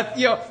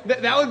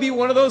 That would be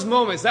one of those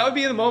moments. That would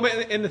be the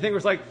moment in the thing where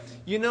it's like,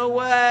 you know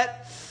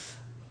what?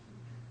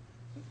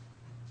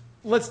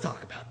 Let's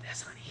talk about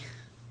this, honey.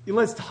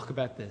 Let's talk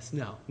about this.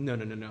 No.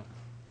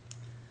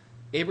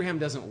 Abraham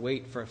doesn't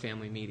wait for a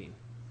family meeting.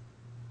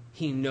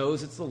 He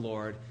knows it's the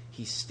Lord.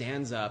 He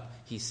stands up.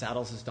 He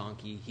saddles his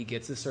donkey. He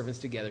gets his servants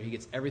together. He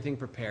gets everything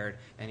prepared,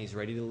 and he's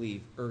ready to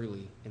leave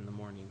early in the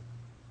morning.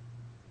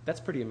 That's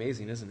pretty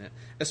amazing, isn't it?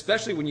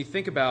 Especially when you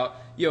think about,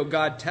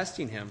 God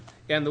testing him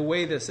and the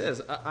way this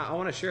is. I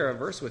want to share a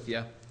verse with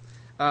you.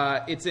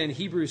 It's in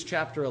Hebrews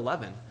chapter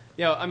 11.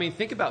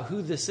 Think about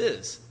who this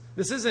is.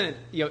 This isn't,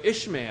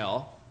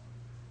 Ishmael.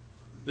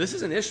 This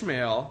isn't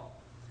Ishmael.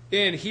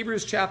 In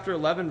Hebrews chapter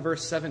 11,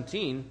 verse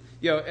 17,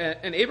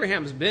 and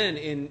Abraham's been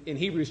in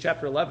Hebrews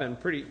chapter 11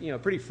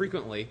 pretty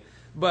frequently.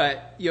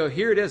 But,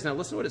 here it is. Now,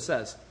 listen to what it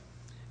says.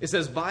 It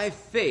says, by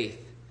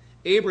faith,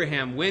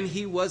 Abraham, when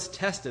he was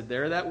tested,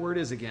 there that word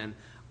is again,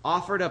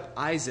 offered up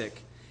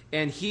Isaac,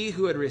 and he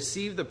who had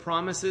received the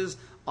promises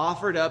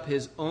offered up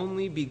his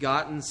only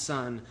begotten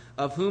son,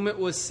 of whom it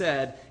was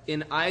said,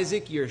 in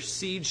Isaac your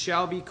seed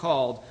shall be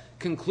called,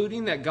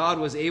 concluding that God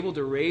was able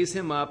to raise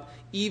him up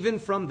even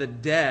from the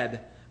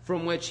dead,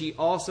 from which he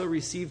also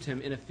received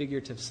him in a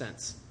figurative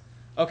sense.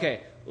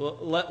 Okay,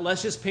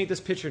 let's just paint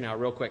this picture now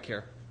real quick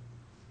here.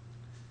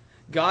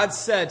 God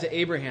said to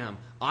Abraham,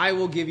 I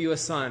will give you a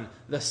son,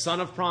 the son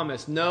of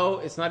promise. No,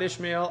 it's not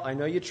Ishmael. I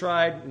know you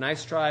tried.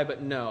 Nice try,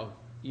 but no.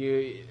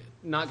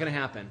 Not going to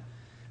happen.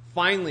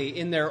 Finally,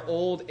 in their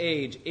old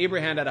age,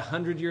 Abraham at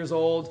 100 years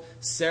old,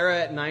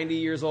 Sarah at 90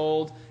 years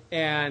old,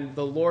 and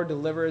the Lord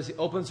delivers. He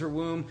opens her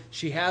womb.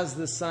 She has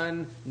the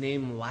son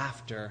named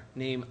Laughter,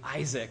 named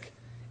Isaac.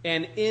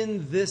 And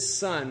in this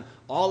son,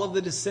 all of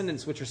the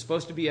descendants, which are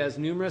supposed to be as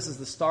numerous as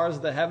the stars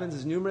of the heavens,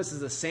 as numerous as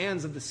the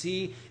sands of the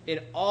sea, in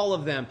all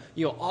of them,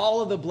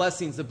 all of the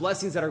blessings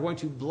that are going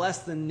to bless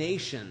the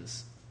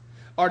nations,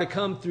 are to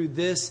come through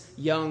this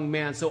young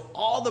man. So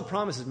all the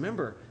promises,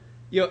 remember,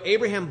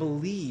 Abraham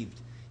believed.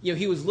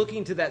 He was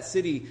looking to that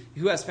city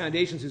who has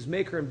foundations, whose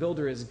maker and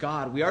builder is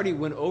God. We already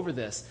went over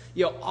this.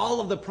 All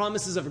of the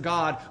promises of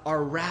God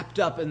are wrapped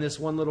up in this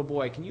one little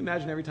boy. Can you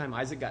imagine every time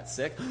Isaac got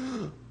sick?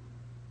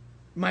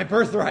 My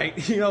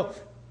birthright,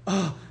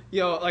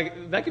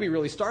 Like that could be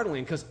really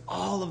startling because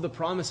all of the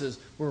promises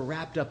were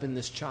wrapped up in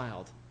this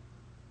child.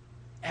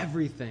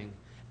 Everything,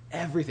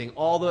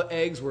 all the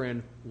eggs were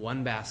in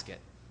one basket.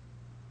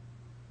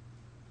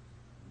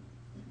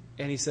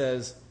 And he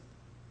says,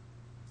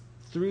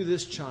 through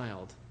this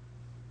child,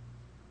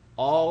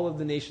 all of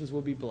the nations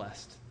will be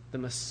blessed. The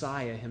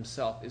Messiah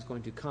himself is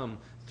going to come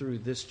through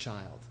this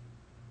child.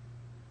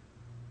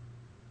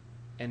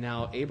 And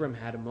now Abram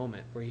had a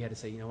moment where he had to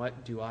say, you know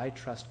what, do I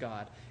trust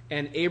God?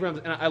 And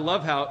I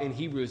love how in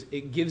Hebrews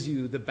it gives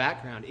you the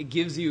background. It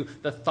gives you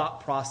the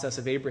thought process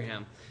of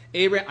Abraham.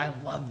 I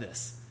love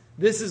this.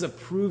 This is a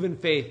proven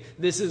faith.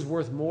 This is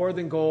worth more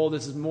than gold.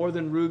 This is more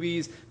than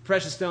rubies,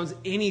 precious stones,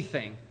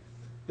 anything.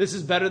 This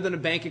is better than a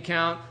bank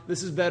account.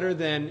 This is better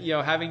than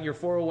having your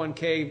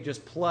 401k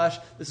just plush.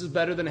 This is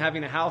better than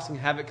having a house and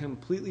have it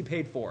completely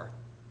paid for.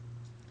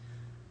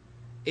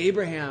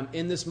 Abraham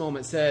in this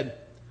moment said,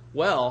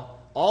 well,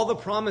 all the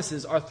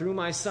promises are through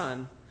my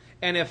son.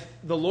 And if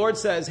the Lord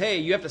says, hey,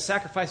 you have to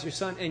sacrifice your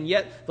son, and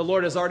yet the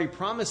Lord has already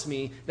promised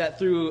me that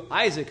through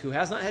Isaac, who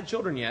has not had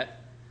children yet,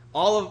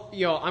 I'm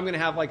going to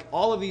have like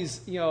all of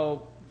these,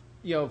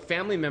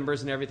 family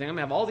members and everything. I'm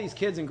going to have all these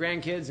kids and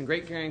grandkids and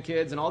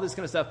great-grandkids and all this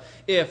kind of stuff.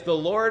 If the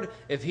Lord,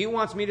 if he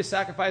wants me to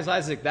sacrifice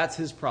Isaac, that's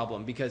his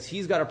problem because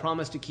he's got a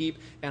promise to keep,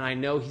 and I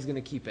know he's going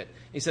to keep it.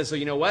 He says, so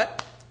you know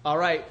what? All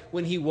right,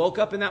 when he woke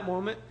up in that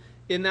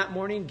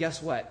morning,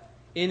 guess what?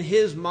 In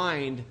his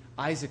mind,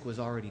 Isaac was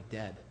already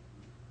dead.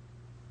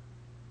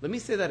 Let me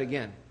say that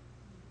again.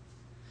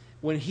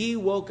 When he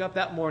woke up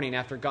that morning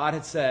after God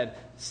had said,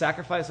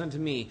 sacrifice unto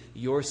me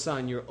your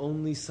son, your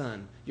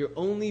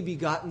only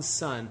begotten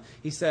son,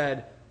 he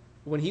said,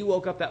 when he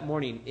woke up that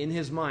morning, in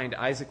his mind,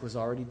 Isaac was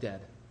already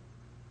dead.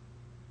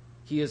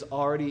 He is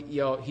already,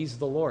 he's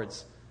the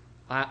Lord's.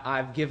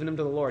 I've given him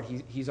to the Lord.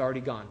 He's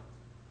already gone.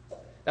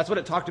 That's what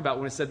it talked about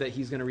when it said that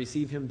he's going to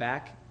receive him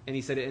back, and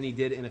he said it, and he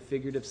did in a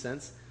figurative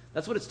sense.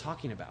 That's what it's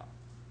talking about.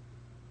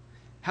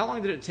 How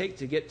long did it take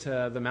to get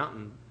to the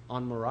mountain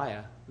on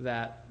Moriah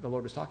that the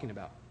Lord was talking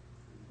about?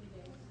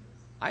 3 days.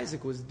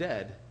 Isaac was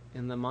dead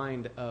in the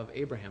mind of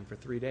Abraham for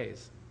 3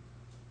 days.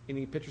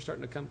 Any picture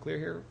starting to come clear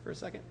here for a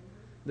second?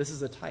 This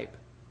is a type.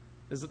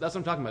 That's what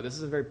I'm talking about. This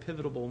is a very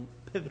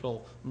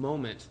pivotal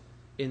moment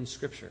in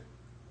Scripture.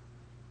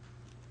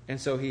 And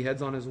so he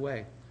heads on his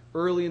way.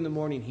 Early in the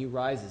morning, he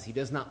rises. He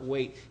does not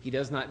wait. He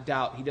does not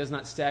doubt. He does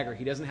not stagger.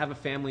 He doesn't have a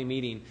family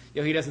meeting.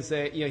 He doesn't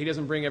say, he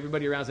doesn't bring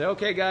everybody around and say,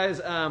 okay, guys,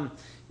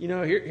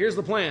 here's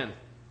the plan.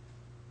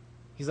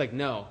 He's like,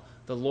 no,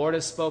 the Lord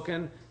has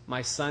spoken.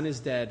 My son is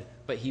dead,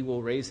 but he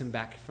will raise him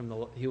from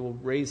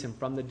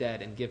the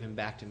dead and give him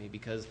back to me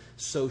because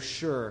so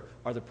sure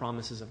are the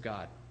promises of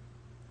God.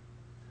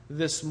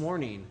 This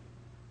morning,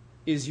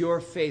 is your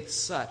faith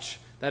such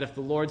that if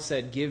the Lord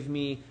said, give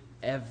me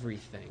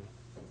everything,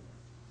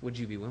 would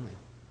you be willing?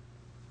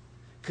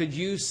 Could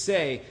you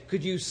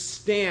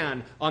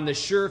stand on the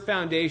sure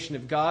foundation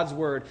of God's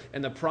word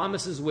and the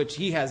promises which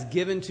he has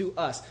given to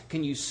us?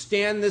 Can you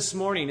stand this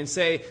morning and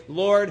say,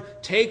 Lord,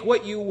 take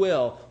what you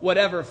will,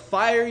 whatever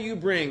fire you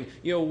bring,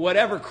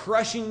 whatever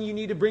crushing you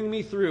need to bring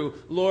me through,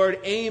 Lord,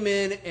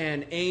 amen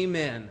and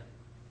amen?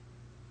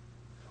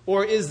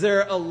 Or is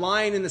there a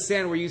line in the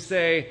sand where you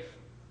say,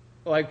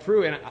 like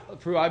Prue,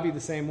 I'd be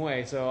the same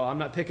way, so I'm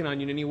not picking on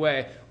you in any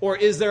way. Or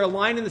is there a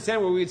line in the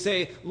sand where we'd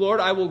say, Lord,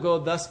 I will go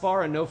thus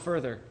far and no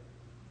further.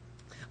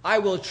 I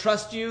will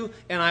trust you,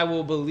 and I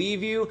will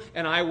believe you,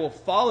 and I will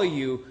follow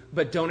you,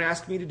 but don't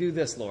ask me to do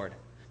this, Lord.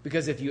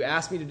 Because if you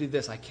ask me to do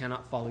this, I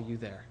cannot follow you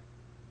there.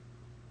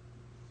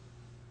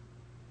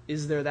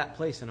 Is there that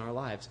place in our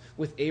lives?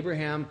 With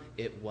Abraham,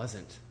 it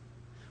wasn't.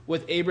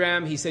 With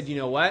Abraham, he said, you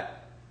know what?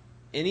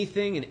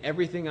 Anything and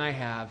everything I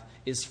have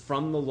is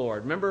from the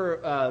Lord.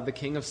 Remember the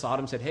king of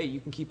Sodom said, hey, you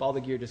can keep all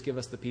the gear, just give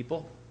us the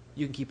people.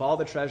 You can keep all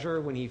the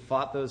treasure when he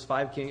fought those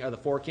the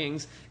 4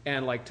 kings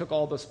and took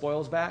all the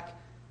spoils back.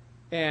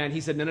 And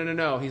he said,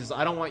 no. He says,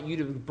 I don't want you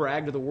to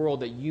brag to the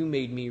world that you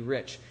made me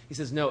rich. He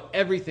says, no,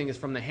 everything is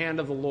from the hand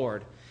of the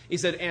Lord. He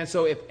said, and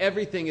so if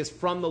everything is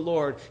from the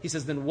Lord, he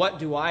says, then what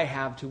do I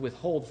have to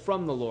withhold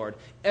from the Lord?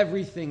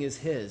 Everything is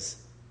his.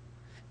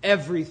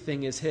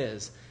 Everything is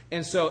his.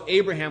 And so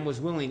Abraham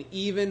was willing,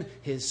 even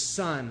his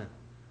son,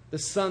 the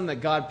son that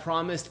God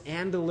promised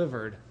and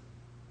delivered,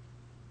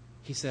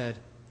 he said,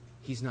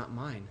 he's not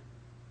mine.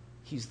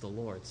 He's the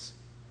Lord's.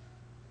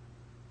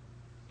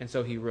 And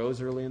so he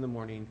rose early in the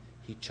morning.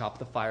 He chopped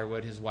the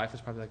firewood. His wife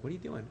was probably like, what are you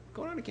doing?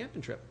 Going on a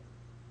camping trip.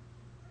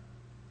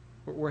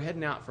 We're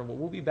heading out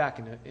we'll be back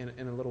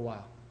in a little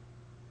while.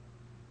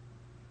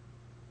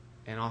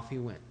 And off he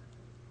went.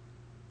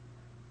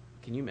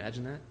 Can you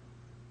imagine that?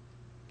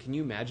 Can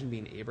you imagine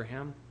being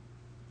Abraham?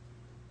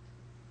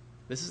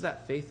 This is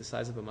that faith the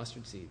size of a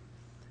mustard seed.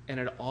 And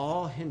it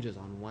all hinges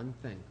on one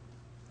thing.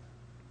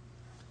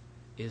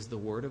 Is the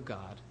Word of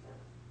God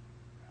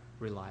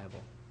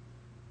reliable?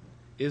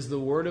 Is the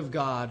Word of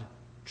God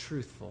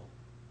truthful?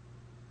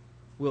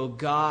 will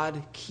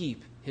God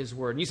keep his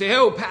word. And you say,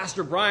 oh,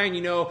 Pastor Brian,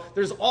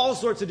 there's all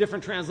sorts of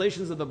different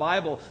translations of the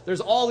Bible.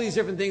 There's all these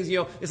different things,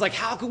 It's like,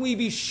 how can we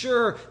be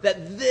sure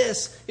that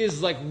this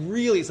is like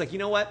really, it's like, you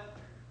know what?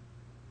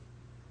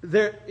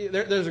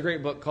 There's a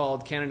great book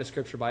called Canon of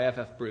Scripture by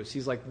F.F. Bruce.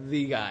 He's like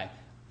the guy.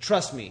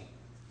 Trust me,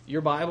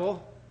 your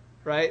Bible,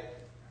 right?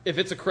 If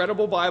it's a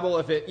credible Bible,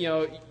 if it,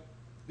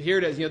 here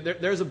it is.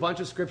 There's a bunch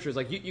of scriptures.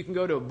 Like you can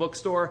go to a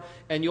bookstore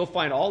and you'll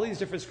find all these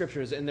different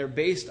scriptures, and they're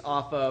based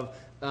off of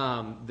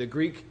the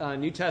Greek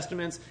New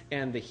Testaments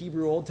and the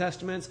Hebrew Old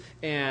Testaments,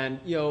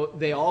 and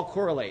they all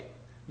correlate.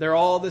 They're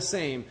all the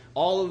same.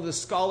 All of the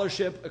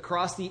scholarship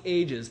across the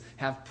ages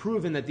have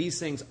proven that these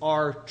things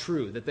are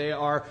true, that they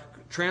are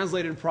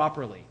translated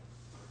properly.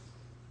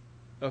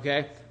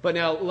 Okay? But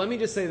now let me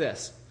just say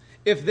this.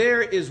 If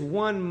there is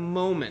one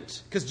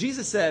moment, because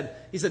Jesus said,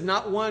 he said,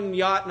 not one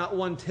jot, not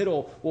one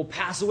tittle will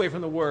pass away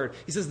from the word.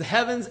 He says, the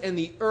heavens and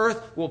the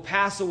earth will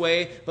pass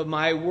away, but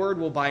my word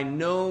will by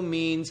no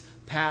means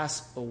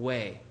pass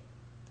away.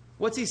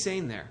 What's he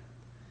saying there?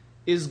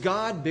 Is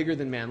God bigger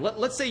than man?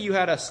 Let's say you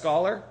had a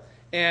scholar,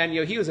 and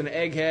he was an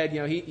egghead.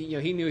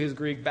 He knew his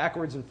Greek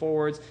backwards and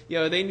forwards.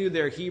 They knew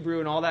their Hebrew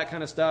and all that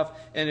kind of stuff.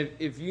 And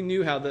if you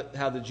knew how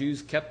the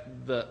Jews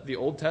kept the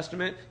Old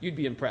Testament, you'd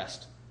be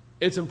impressed.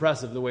 It's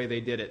impressive the way they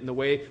did it. And the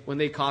way when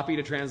they copied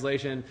a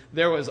translation,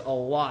 there was a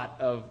lot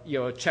of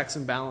checks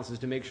and balances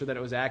to make sure that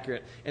it was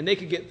accurate. And they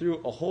could get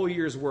through a whole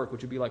year's work,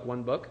 which would be like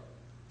one book.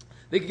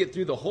 They could get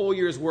through the whole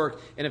year's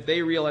work, and if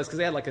they realized, because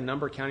they had like a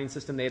number counting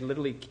system, they'd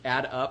literally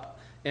add up,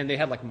 and they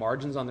had like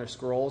margins on their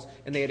scrolls,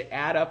 and they'd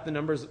add up the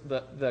numbers,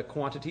 the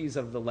quantities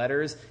of the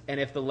letters, and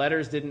if the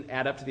letters didn't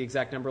add up to the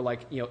exact number,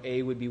 like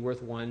A would be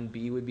worth 1,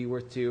 B would be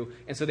worth 2,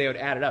 and so they would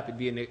add it up. It'd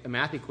be a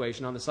math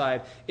equation on the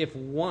side. If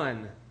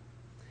one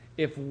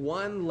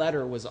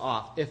letter was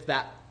off,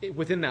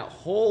 within that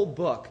whole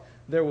book,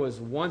 there was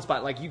one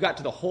spot, like you got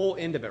to the whole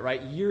end of it,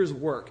 right? Years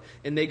work.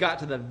 And they got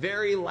to the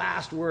very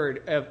last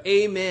word of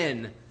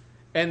amen.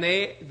 And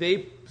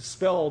they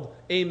spelled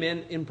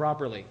amen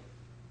improperly.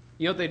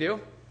 You know what they do?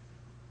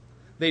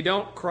 They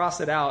don't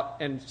cross it out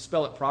and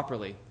spell it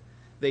properly.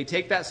 They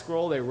take that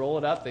scroll, they roll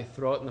it up, they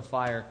throw it in the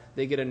fire.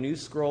 They get a new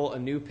scroll, a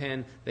new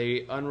pen,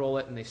 they unroll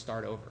it, and they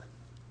start over.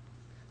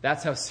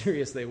 That's how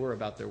serious they were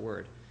about their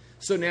word.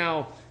 So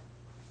now,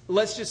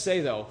 let's just say,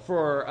 though,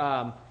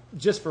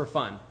 just for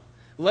fun,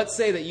 let's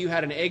say that you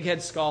had an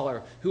egghead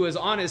scholar who was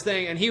on his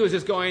thing, and he was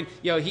just going,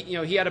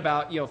 he had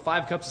about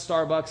 5 cups of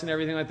Starbucks and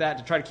everything like that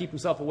to try to keep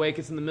himself awake.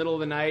 It's in the middle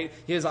of the night.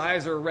 His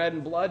eyes are red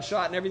and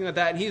bloodshot and everything like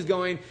that, and he's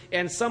going,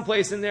 and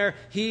someplace in there,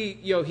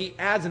 he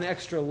adds an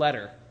extra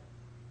letter,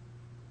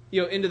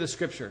 into the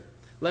Scripture.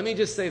 Let me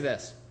just say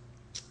this: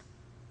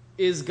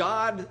 is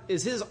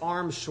his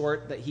arm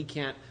short that he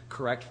can't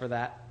correct for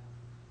that?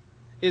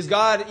 Is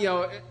God,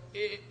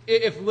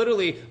 if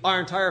literally our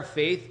entire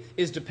faith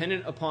is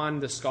dependent upon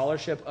the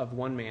scholarship of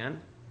one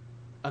man,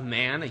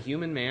 a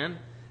human man,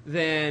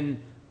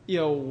 then,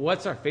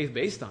 what's our faith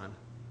based on?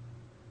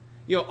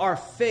 Our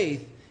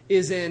faith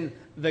is in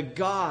the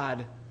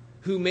God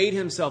who made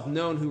himself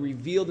known, who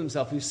revealed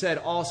himself, who said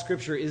all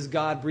Scripture is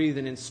God-breathed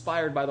and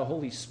inspired by the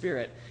Holy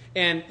Spirit.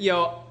 And,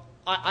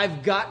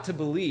 I've got to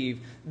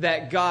believe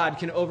that God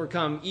can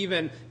overcome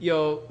even,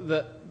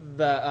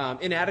 the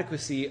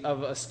inadequacy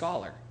of a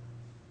scholar.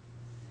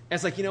 And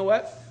it's like, you know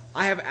what?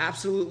 I have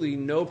absolutely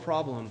no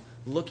problem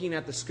looking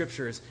at the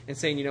Scriptures and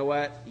saying, you know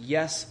what?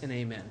 Yes and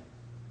amen.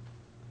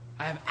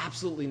 I have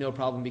absolutely no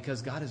problem,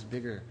 because God is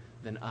bigger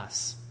than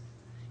us.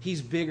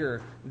 He's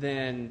bigger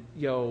than,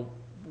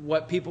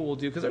 what people will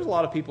do, because there's a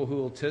lot of people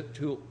who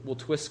will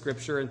twist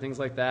Scripture and things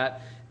like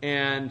that.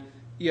 And,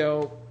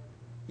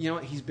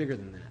 what? He's bigger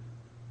than that.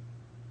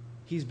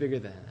 He's bigger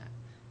than that.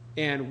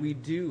 And we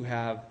do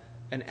have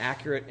an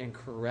accurate and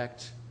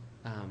correct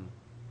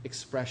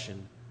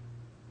expression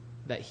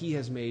that he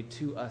has made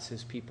to us,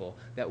 his people,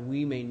 that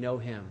we may know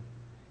him.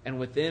 And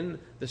within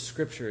the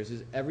Scriptures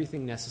is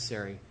everything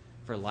necessary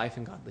for life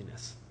and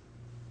godliness.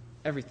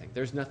 Everything.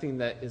 There's nothing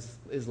that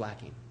is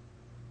lacking.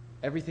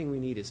 Everything we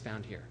need is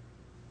found here.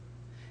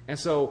 And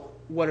so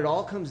what it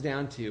all comes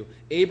down to,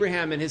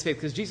 Abraham and his faith,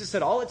 because Jesus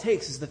said all it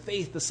takes is the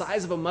faith the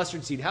size of a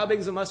mustard seed. How big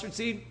is a mustard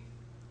seed?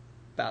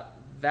 About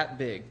that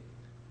big.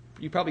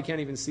 You probably can't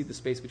even see the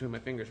space between my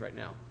fingers right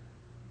now.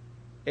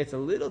 It's a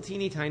little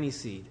teeny tiny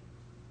seed.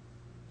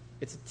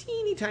 It's a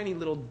teeny tiny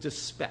little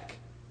just speck.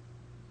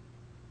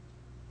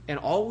 And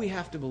all we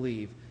have to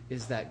believe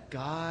is that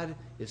God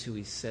is who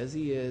he says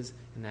he is,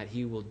 and that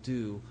he will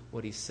do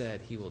what he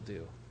said he will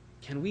do.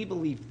 Can we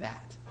believe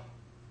that?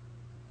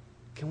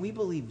 Can we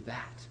believe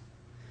that?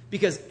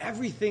 Because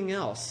everything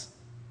else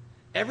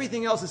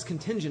is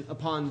contingent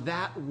upon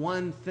that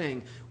one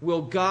thing.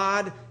 Will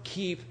God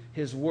keep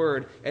his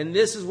word? And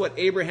this is what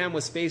Abraham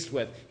was faced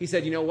with. He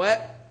said, you know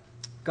what?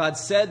 God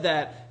said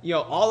that,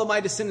 all of my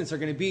descendants are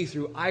going to be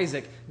through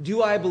Isaac.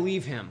 Do I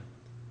believe him?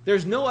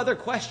 There's no other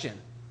question.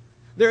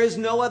 There is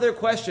no other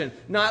question.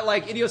 Not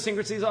like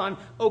idiosyncrasies on,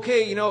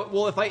 okay,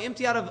 well, if I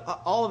empty out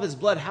of all of his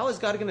blood, how is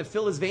God going to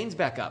fill his veins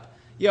back up?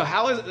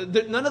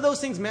 None of those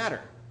things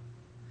matter.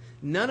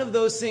 None of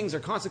those things are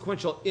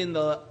consequential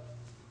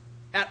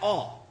at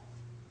all.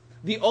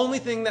 The only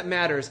thing that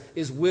matters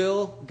is,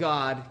 will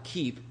God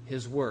keep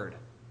his word?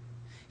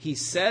 He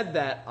said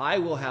that I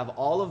will have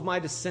all of my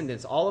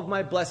descendants, all of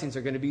my blessings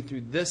are going to be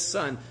through this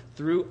son,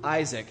 through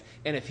Isaac.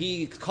 And if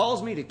he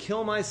calls me to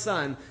kill my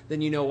son,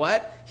 then you know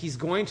what? He's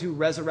going to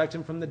resurrect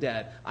him from the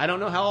dead. I don't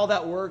know how all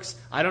that works.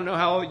 I don't know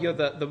how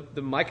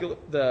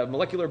the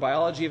molecular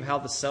biology of how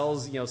the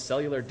cells,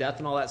 cellular death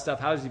and all that stuff,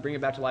 how does he bring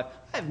it back to life?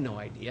 I have no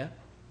idea.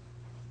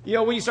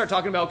 When you start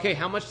talking about, okay,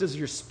 how much does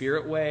your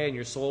spirit weigh and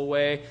your soul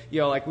weigh?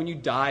 Like when you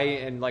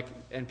die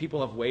and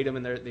people have weighed them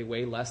and they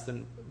weigh less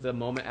than the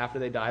moment after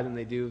they die than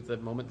they do the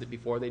moment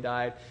before they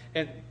died.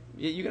 And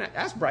you can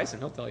ask Bryson;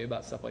 he'll tell you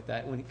about stuff like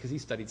that because he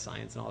studied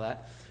science and all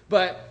that.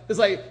 But it's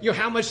like,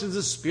 how much does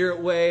the spirit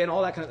weigh and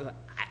all that kind of.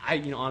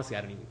 Honestly,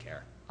 I don't even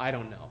care. I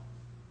don't know.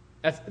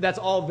 That's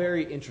all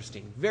very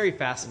interesting, very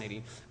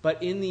fascinating.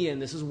 But in the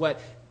end, this is what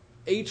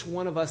each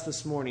one of us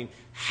this morning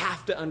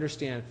have to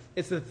understand.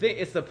 It's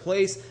the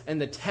place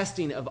and the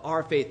testing of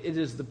our faith. It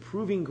is the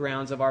proving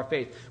grounds of our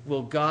faith.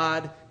 Will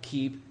God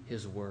keep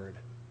his word?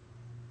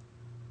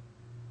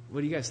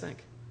 What do you guys think?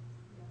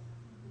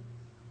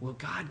 Will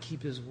God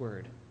keep his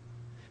word?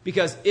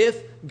 Because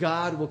if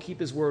God will keep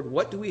his word,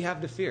 what do we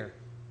have to fear?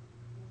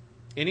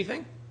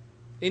 Anything?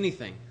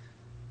 Anything.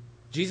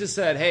 Jesus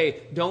said,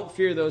 hey, don't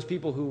fear those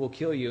people who will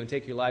kill you and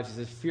take your lives. He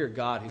says, fear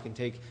God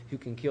who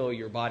can kill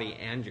your body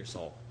and your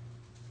soul.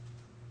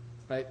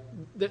 Right?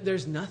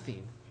 There's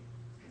nothing.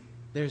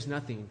 There's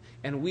nothing.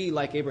 And we,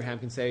 like Abraham,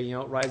 can say,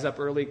 rise up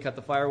early, cut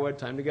the firewood,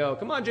 time to go.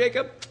 Come on,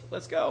 Jacob,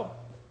 let's go.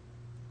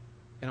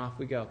 And off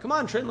we go. Come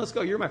on, Trenton, let's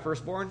go. You're my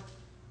firstborn.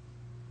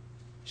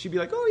 She'd be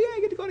like, oh, yeah,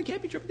 I get to go on a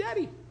camping trip with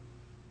Daddy.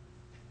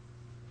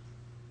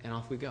 And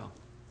off we go.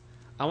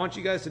 I want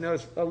you guys to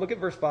notice, look at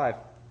verse 5.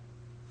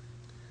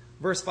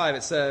 Verse 5,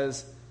 it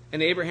says,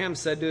 and Abraham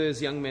said to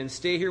his young men,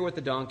 stay here with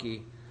the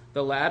donkey.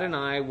 The lad and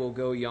I will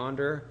go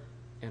yonder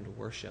and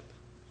worship.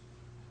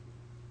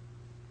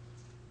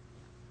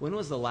 When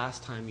was the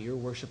last time your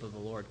worship of the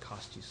Lord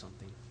cost you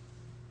something?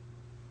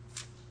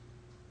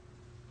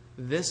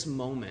 This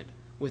moment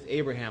with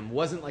Abraham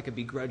wasn't like a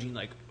begrudging,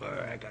 like,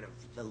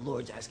 the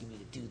Lord's asking me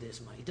to do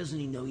this. Doesn't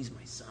he know he's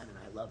my son and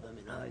I love him?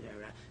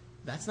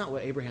 That's not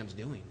what Abraham's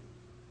doing.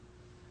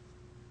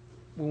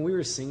 When we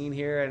were singing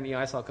here, and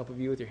I saw a couple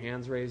of you with your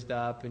hands raised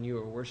up, and you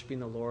were worshiping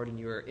the Lord, and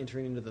you were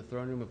entering into the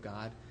throne room of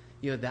God,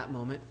 that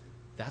moment,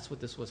 that's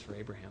what this was for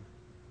Abraham.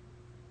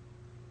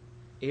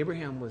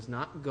 Abraham was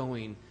not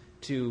going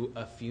to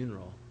a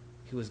funeral.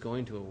 He was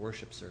going to a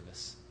worship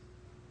service.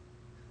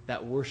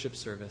 That worship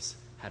service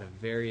had a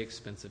very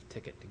expensive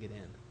ticket to get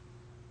in.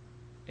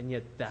 And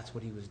yet that's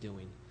what he was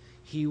doing.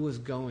 He was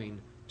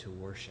going to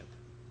worship.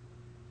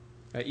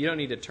 You don't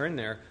need to turn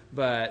there,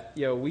 but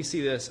we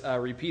see this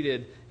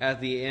repeated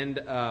at the end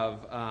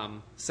of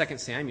 2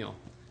 Samuel.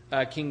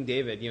 King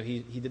David,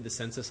 he did the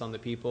census on the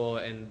people,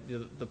 and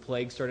the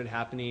plague started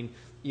happening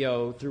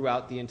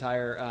throughout the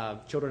entire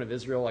children of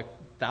Israel. Like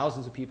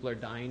thousands of people are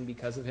dying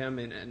because of him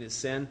and his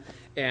sin.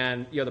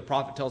 And the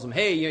prophet tells him,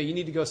 hey, you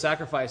need to go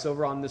sacrifice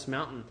over on this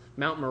mountain,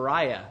 Mount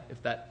Moriah,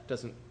 if that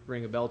doesn't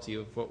ring a bell to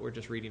you of what we're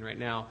just reading right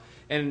now.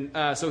 And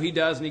so he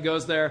does, and he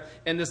goes there.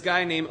 And this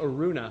guy named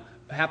Araunah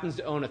happens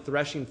to own a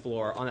threshing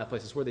floor on that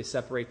place. It's where they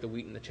separate the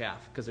wheat and the chaff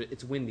because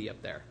it's windy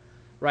up there.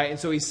 Right? And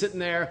so he's sitting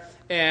there,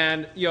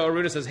 and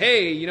Araunah says,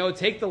 hey,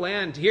 take the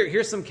land.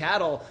 Here's some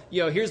cattle.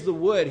 Here's the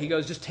wood. He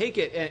goes, just take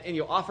it and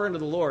you offer unto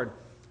the Lord.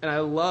 And I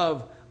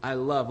love,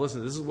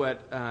 listen, this is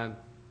what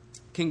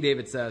King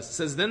David says. It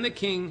says, then the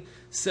king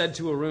said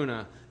to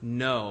Araunah,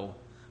 no,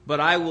 but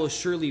I will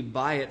surely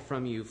buy it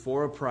from you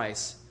for a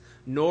price.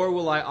 Nor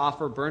will I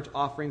offer burnt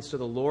offerings to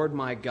the Lord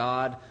my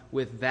God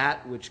with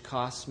that which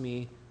costs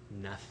me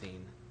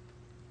nothing.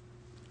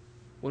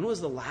 When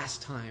was the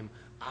last time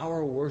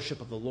our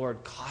worship of the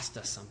Lord cost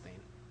us something?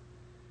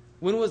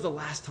 When was the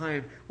last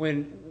time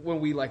when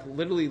we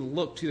literally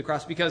looked to the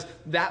cross? Because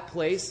that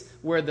place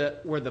where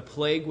the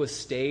plague was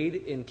stayed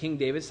in King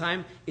David's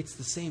time, it's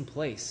the same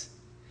place.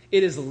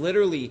 It is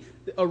literally,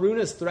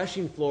 Araunah's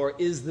threshing floor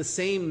is the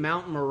same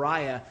Mount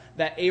Moriah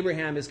that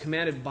Abraham is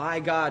commanded by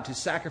God to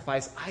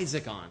sacrifice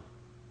Isaac on.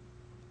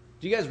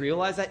 Do you guys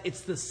realize that?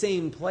 It's the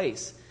same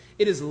place.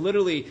 It is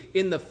literally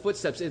in the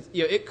footsteps.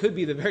 It could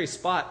be the very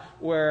spot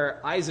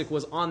where Isaac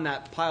was on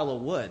that pile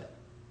of wood.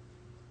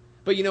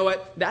 But you know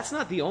what? That's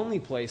not the only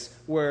place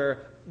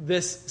where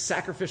this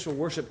sacrificial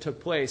worship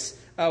took place.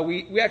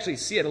 We actually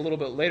see it a little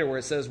bit later where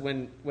it says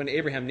when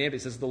Abraham named it,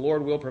 it says, the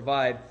Lord will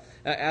provide.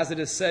 As it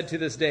is said to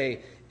this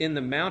day, in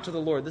the mount of the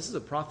Lord, this is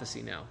a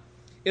prophecy now.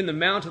 In the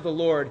mount of the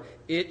Lord,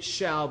 it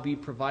shall be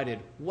provided.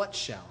 What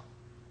shall?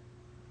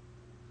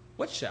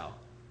 What shall?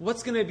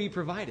 What's going to be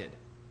provided?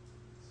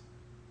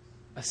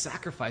 A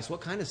sacrifice.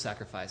 What kind of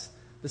sacrifice?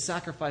 The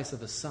sacrifice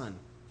of a son.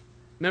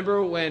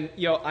 Remember when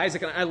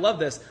Isaac, and I love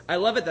this. I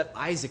love it that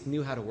Isaac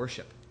knew how to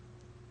worship,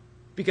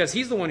 because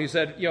he's the one who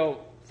said,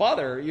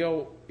 Father,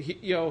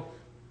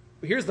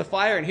 here's the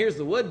fire and here's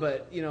the wood,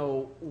 but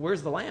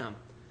where's the lamb?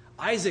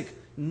 Isaac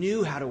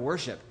knew how to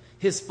worship.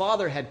 His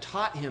father had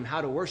taught him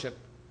how to worship.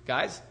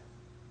 Guys,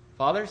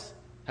 fathers,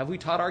 have we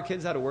taught our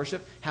kids how to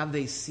worship? Have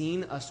they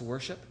seen us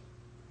worship?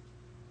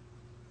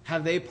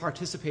 Have they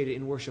participated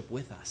in worship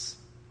with us?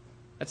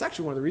 That's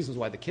actually one of the reasons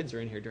why the kids are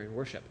in here during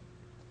worship.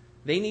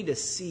 They need to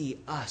see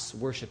us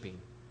worshiping,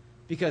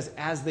 because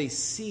as they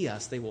see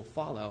us, they will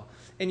follow.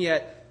 And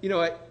yet, you know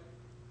what?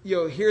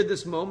 Here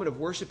this moment of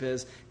worship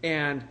is,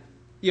 and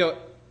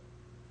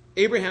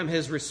Abraham,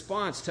 his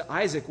response to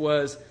Isaac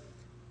was,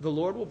 the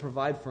Lord will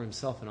provide for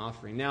himself an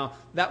offering. Now,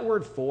 that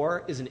word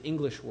 "for" is an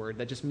English word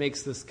that just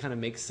makes this kind of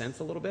make sense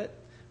a little bit.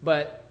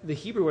 But the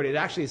Hebrew word, it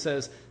actually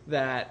says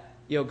that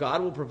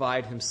God will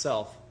provide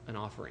himself an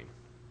offering.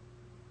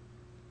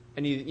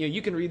 And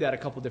you can read that a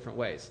couple different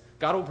ways.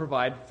 God will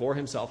provide for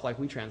himself, like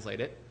we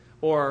translate it,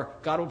 or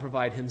God will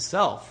provide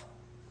himself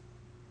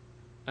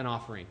an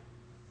offering.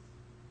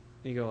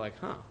 And you go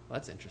like, well,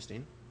 that's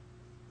interesting.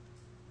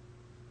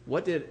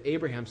 What did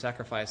Abraham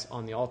sacrifice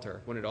on the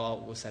altar when it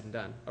all was said and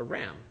done? A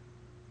ram,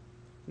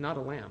 not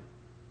a lamb.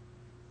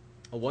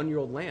 A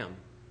 1-year-old lamb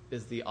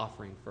is the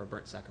offering for a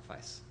burnt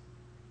sacrifice.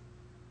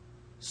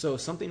 So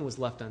something was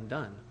left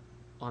undone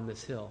on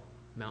this hill,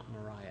 Mount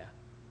Moriah,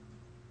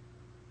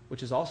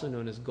 which is also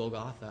known as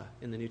Golgotha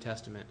in the New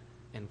Testament,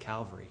 and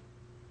Calvary.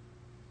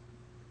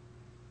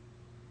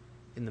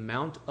 In the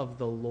Mount of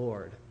the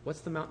Lord.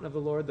 What's the mountain of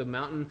the Lord? The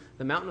mountain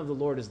of the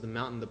Lord is the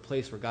mountain, the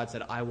place where God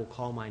said, I will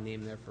call my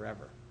name there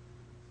forever.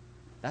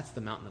 That's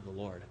the mountain of the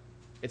Lord.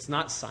 It's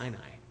not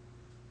Sinai.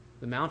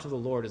 The mount of the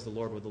Lord is the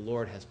Lord where the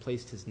Lord has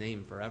placed his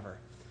name forever.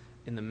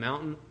 In the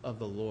mountain of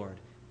the Lord,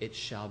 it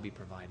shall be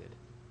provided.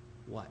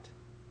 What?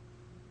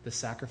 The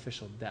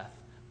sacrificial death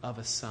of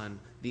a son,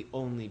 the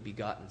only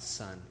begotten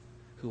Son,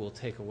 who will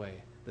take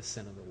away the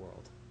sin of the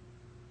world.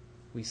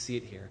 We see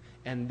it here.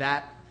 And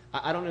that,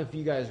 I don't know if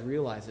you guys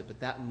realize it,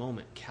 but that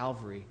moment,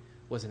 Calvary,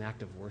 was an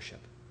act of worship.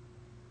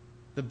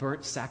 The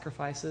burnt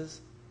sacrifices,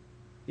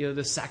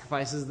 the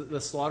sacrifices,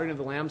 the slaughtering of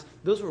the lambs,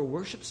 those were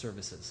worship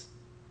services.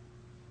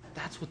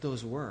 That's what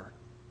those were.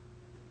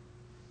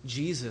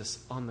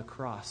 Jesus on the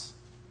cross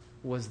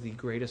was the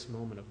greatest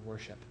moment of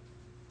worship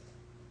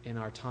in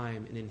our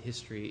time and in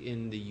history,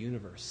 in the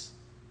universe.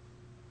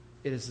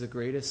 It is the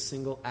greatest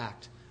single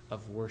act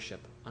of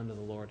worship unto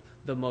the Lord,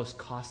 the most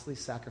costly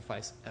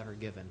sacrifice ever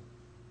given.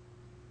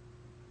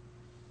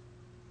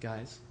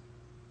 Guys,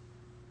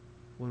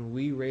 when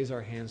we raise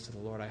our hands to the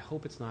Lord, I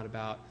hope it's not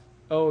about,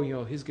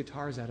 his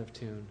guitar's out of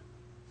tune.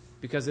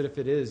 Because if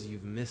it is,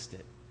 you've missed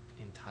it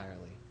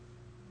entirely.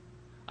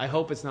 I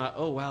hope it's not,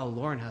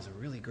 Lauren has a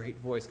really great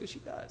voice, because she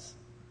does.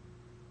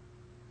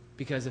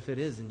 Because if it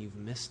is, then you've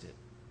missed it.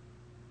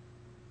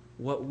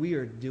 What we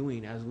are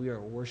doing as we are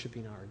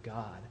worshiping our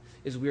God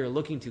is we are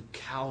looking to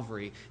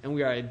Calvary, and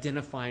we are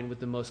identifying with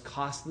the most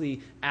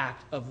costly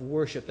act of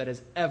worship that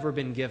has ever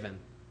been given.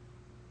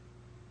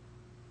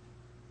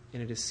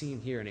 And it is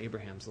seen here in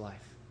Abraham's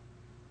life.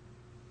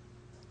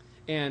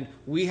 And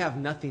we have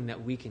nothing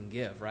that we can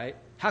give, right?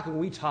 How can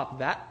we top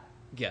that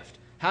gift?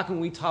 How can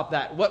we top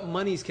that? What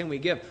monies can we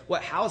give?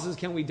 What houses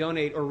can we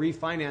donate or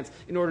refinance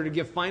in order to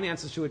give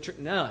finances to a church?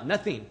 No,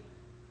 nothing.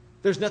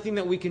 There's nothing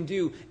that we can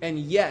do. And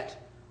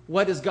yet,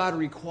 what does God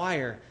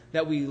require?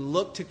 That we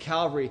look to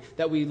Calvary,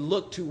 that we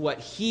look to what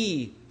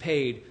he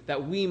paid,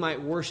 that we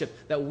might worship,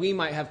 that we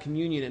might have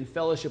communion and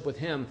fellowship with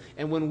him.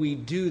 And when we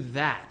do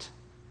that,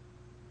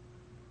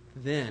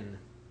 then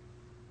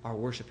our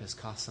worship has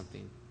cost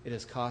something. It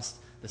has cost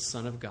the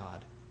Son of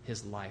God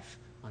his life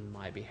on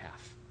my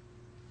behalf.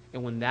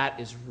 And when that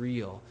is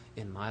real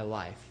in my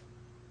life,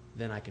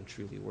 then I can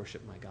truly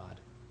worship my God.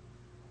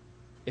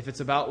 If it's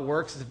about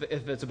works,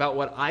 if it's about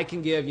what I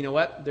can give, you know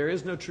what? There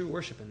is no true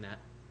worship in that.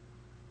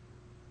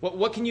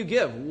 What can you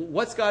give?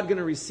 What's God going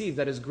to receive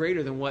that is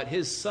greater than what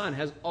his Son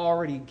has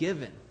already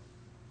given?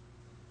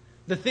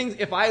 The things,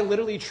 if I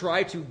literally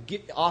try to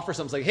offer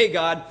something like, hey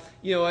God,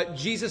 you know what?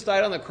 Jesus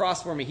died on the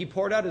cross for me. He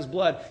poured out his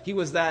blood. He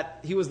was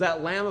that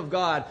Lamb of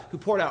God who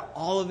poured out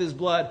all of his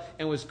blood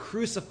and was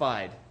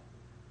crucified.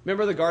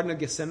 Remember the Garden of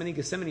Gethsemane?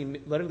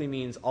 Gethsemane literally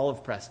means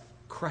olive press,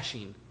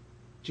 crushing.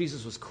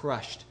 Jesus was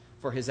crushed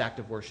for his act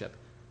of worship.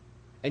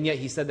 And yet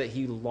he said that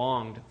he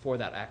longed for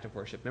that act of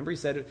worship. Remember he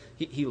said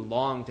he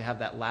longed to have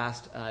that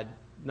last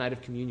night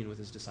of communion with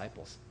his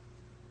disciples.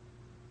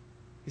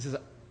 He says,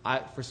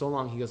 for so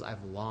long, he goes,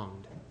 I've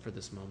longed for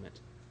this moment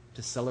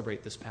to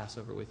celebrate this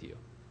Passover with you.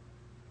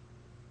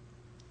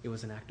 It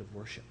was an act of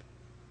worship.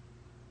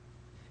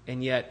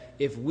 And yet,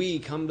 if we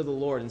come to the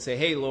Lord and say,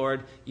 hey,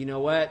 Lord, you know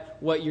what?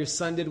 What your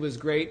Son did was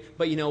great,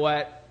 but you know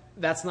what?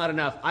 That's not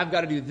enough. I've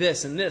got to do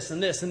this and this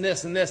and this and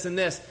this and this and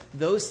this.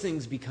 Those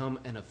things become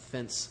an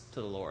offense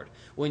to the Lord.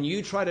 When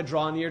you try to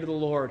draw near to the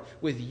Lord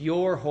with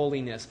your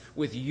holiness,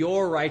 with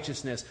your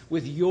righteousness,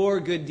 with your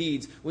good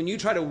deeds, when you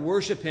try to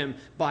worship him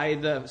by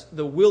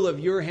the will of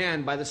your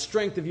hand, by the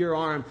strength of your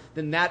arm,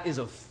 then that is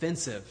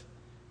offensive.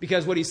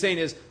 Because what he's saying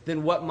is,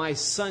 then what my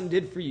Son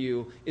did for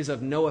you is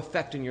of no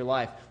effect in your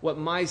life. What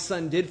my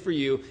Son did for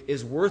you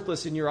is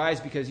worthless in your eyes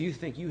because you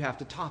think you have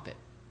to top it.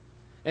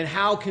 And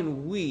how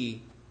can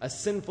we, a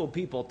sinful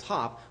people,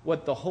 top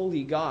what the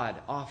holy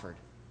God offered?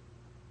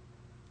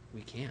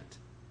 We can't.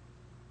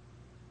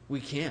 We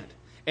can't.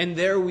 And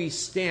there we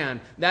stand.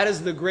 That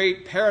is the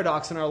great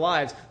paradox in our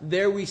lives.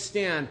 There we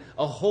stand,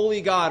 a holy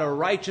God, a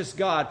righteous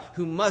God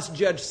who must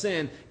judge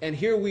sin. And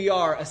here we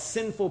are, a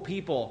sinful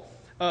people,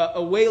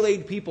 a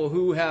waylaid people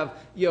who have,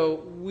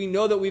 we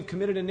know that we've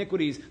committed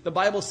iniquities. The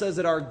Bible says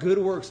that our good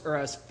works are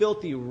as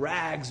filthy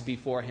rags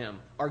before him.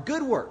 Our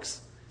good works.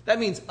 That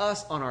means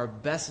us on our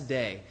best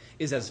day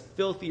is as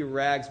filthy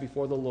rags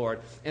before the Lord.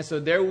 And so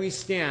there we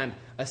stand,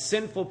 a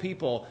sinful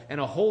people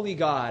and a holy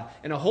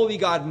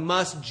God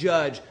must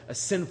judge a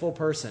sinful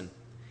person.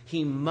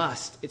 He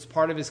must. It's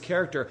part of his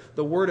character.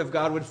 The word of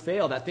God would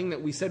fail, that thing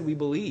that we said we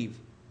believe.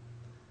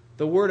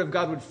 The word of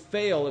God would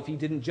fail if he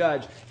didn't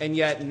judge, and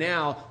yet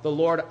now the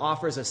Lord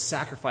offers a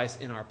sacrifice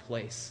in our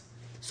place.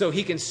 So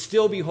he can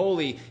still be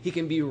holy, he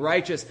can be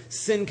righteous,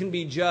 sin can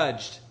be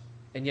judged,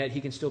 and yet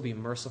he can still be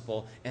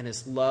merciful, and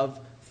his love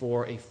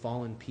for a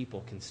fallen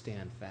people can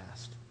stand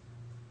fast.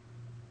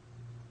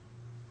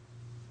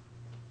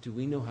 Do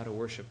we know how to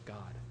worship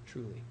God,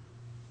 truly?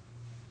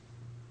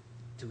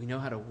 Do we know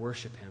how to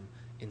worship him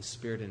in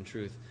spirit and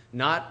truth?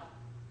 Not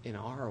in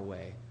our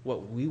way,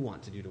 what we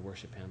want to do to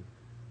worship him,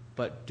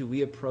 but do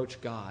we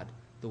approach God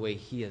the way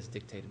he has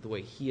dictated, the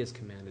way he has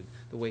commanded,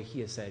 the way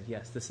he has said,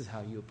 yes, this is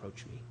how you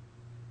approach me?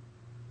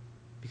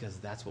 Because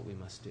that's what we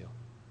must do.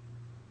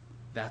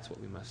 That's what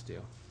we must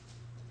do.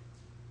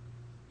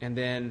 And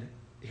then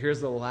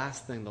here's the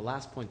last thing, the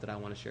last point that I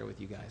want to share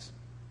with you guys.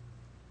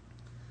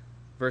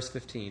 Verse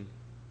 15.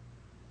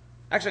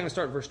 Actually, I'm going to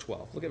start at verse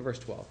 12. Look at verse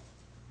 12.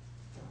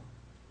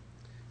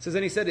 It says,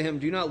 "And he said to him,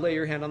 'Do not lay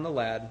your hand on the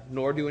lad,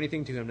 nor do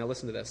anything to him.'" Now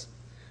listen to this.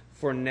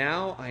 "For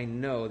now I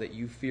know that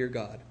you fear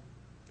God,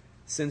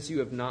 since you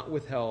have not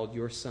withheld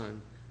your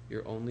son,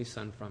 your only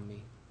son, from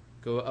me."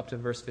 Go up to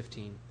verse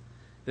 15.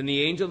 "Then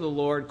the angel of the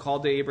Lord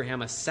called to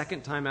Abraham a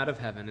second time out of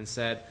heaven and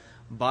said,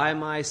 'By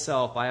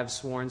myself I have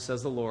sworn,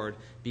 says the Lord,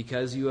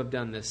 because you have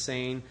done this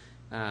thing,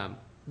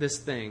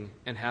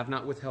 and have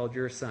not withheld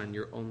your son,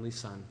 your only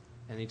son.'"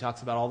 And he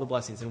talks about all the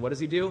blessings. And what does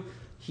he do?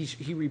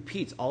 He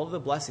repeats all of the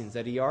blessings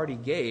that he already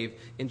gave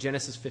in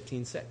Genesis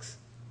 15:6.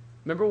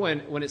 Remember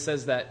when it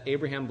says that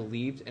Abraham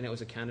believed and it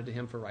was accounted to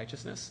him for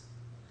righteousness?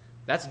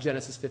 That's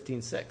Genesis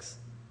 15:6.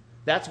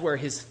 That's where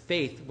his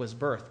faith was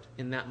birthed,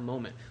 in that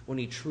moment, when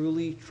he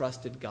truly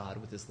trusted God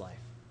with his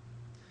life.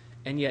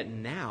 And yet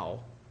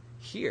now,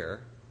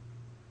 here,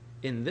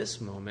 in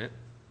this moment,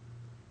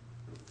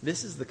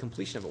 this is the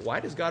completion of it. Why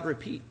does God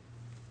repeat?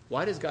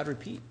 Why does God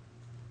repeat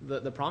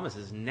the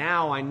promises?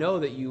 Now I know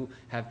that you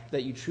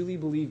truly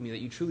believe me,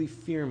 that you truly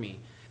fear me.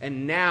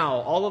 And now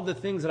all of the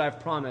things that I've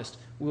promised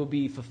will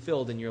be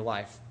fulfilled in your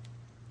life.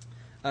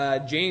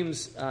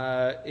 James,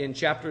 in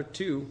chapter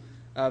 2,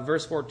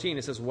 verse 14,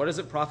 it says, "What does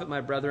it profit,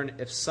 my brethren,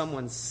 if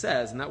someone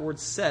says," and that word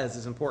 "says"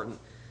 is important,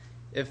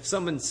 "if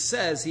someone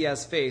says he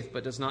has faith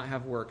but does not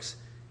have works,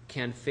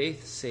 can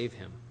faith save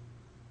him?"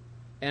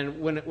 And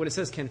when it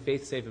says "can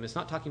faith save him," it's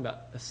not talking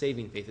about a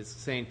saving faith. It's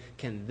saying,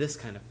 can this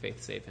kind of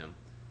faith save him?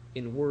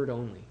 In word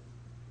only.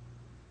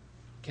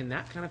 Can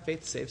that kind of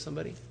faith save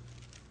somebody?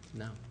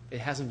 No. It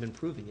hasn't been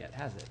proven yet,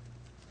 has it?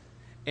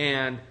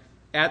 And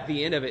at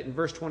the end of it, in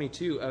verse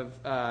 22 of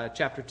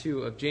chapter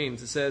 2 of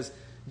James, it says,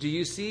 "Do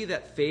you see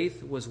that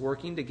faith was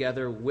working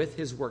together with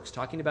his works?"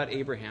 Talking about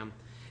Abraham.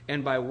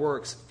 "And by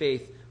works,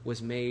 faith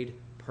was made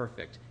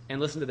perfect." And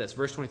listen to this,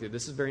 verse 23.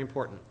 This is very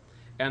important.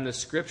 "And the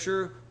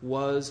scripture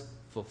was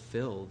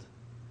fulfilled,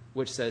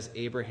 which says,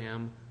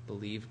 Abraham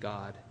believed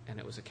God, and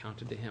it was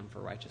accounted to him for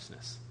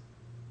righteousness."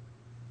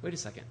 Wait a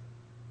second.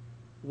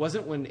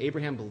 Wasn't when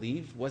Abraham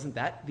believed, wasn't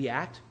that the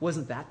act?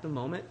 Wasn't that the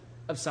moment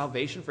of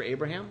salvation for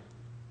Abraham?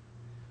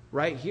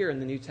 Right here in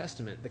the New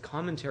Testament, the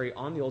commentary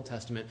on the Old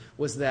Testament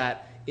was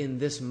that in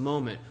this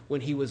moment,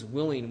 when he was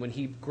willing, when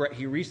he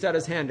reached out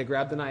his hand to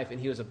grab the knife and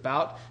he was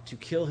about to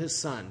kill his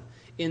son,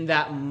 in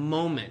that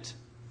moment,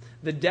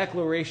 the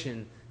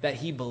declaration that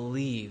he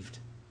believed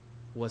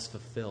was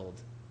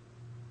fulfilled.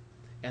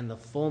 And the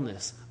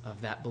fullness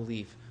of that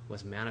belief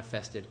was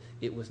manifested.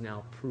 It was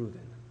now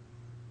proven.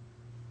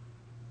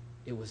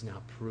 It was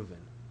now proven.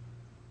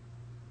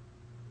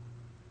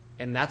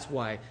 And that's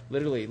why,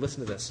 literally,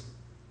 listen to this.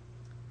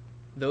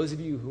 Those of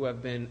you who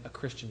have been a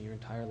Christian your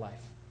entire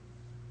life,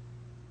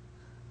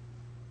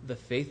 the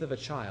faith of a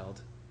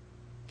child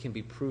can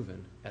be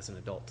proven as an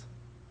adult. Do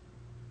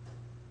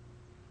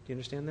you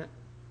understand that?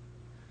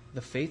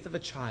 The faith of a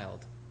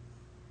child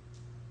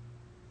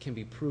can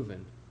be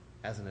proven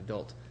as an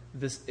adult.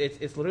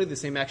 It's literally the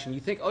same action. You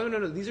think, oh,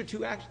 no, these are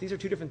two actions. These are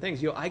two different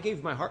things. I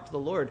gave my heart to the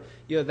Lord,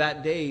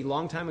 that day,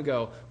 long time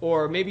ago.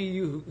 Or maybe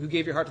you who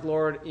gave your heart to the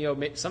Lord,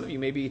 some of you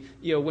maybe,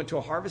 went to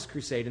a harvest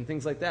crusade and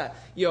things like that.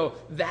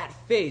 That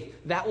faith,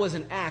 that was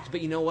an act.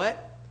 But you know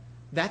what?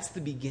 That's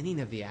the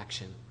beginning of the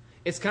action.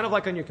 It's kind of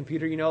like on your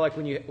computer, like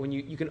when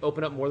you can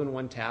open up more than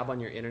one tab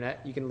on your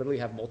internet. You can literally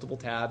have multiple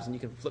tabs and you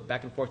can flip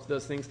back and forth to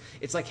those things.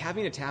 It's like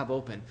having a tab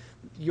open.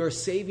 Your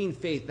saving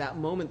faith, that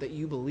moment that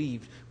you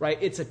believed, right?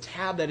 It's a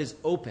tab that is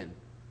open.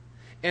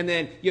 And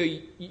then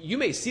you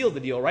may seal the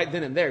deal right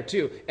then and there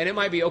too. And it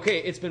might be, okay,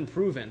 it's been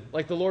proven.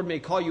 Like the Lord may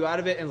call you out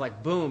of it and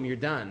like, boom, you're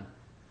done.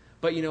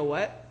 But you know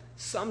what?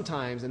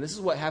 Sometimes, and this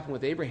is what happened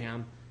with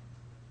Abraham,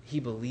 he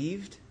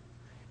believed,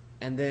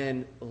 and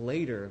then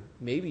later,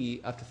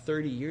 maybe up to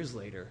 30 years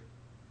later,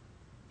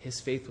 his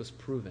faith was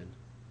proven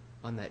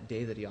on that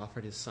day that he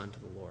offered his son to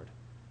the Lord.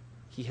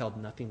 He held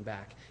nothing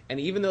back. And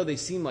even though they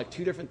seem like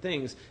two different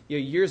things,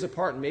 years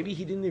apart, and maybe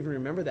he didn't even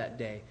remember that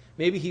day.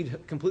 Maybe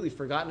he'd completely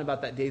forgotten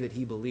about that day that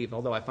he believed,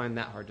 although I find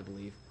that hard to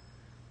believe.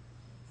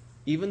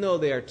 Even though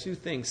they are two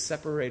things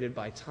separated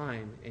by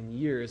time and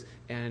years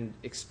and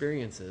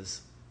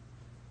experiences,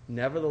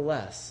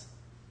 nevertheless,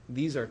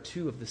 these are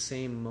two of the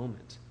same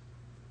moment.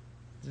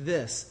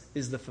 This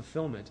is the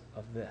fulfillment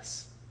of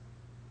this.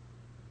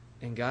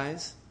 And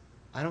guys,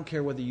 I don't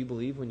care whether you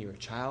believe when you're a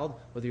child,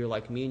 whether you're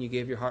like me and you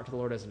gave your heart to the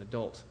Lord as an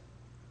adult.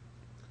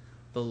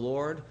 The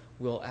Lord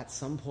will at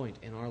some point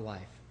in our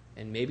life,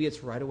 and maybe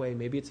it's right away,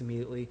 maybe it's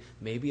immediately,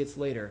 maybe it's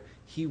later,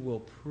 He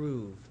will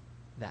prove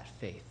that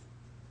faith.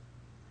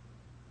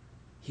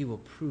 He will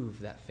prove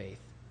that faith.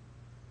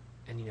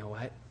 And you know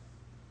what?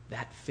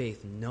 That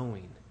faith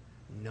knowing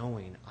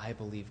I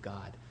believe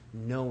God,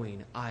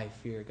 knowing I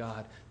fear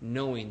God,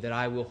 knowing that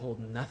I will hold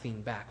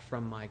nothing back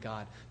from my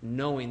God,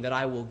 knowing that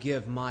I will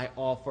give my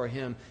all for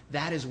Him,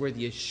 that is where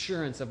the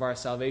assurance of our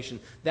salvation,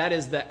 that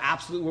is the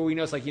absolute where we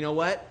know it's like, you know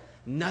what?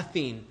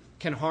 Nothing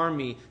can harm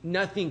me,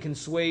 nothing can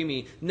sway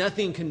me,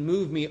 nothing can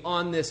move me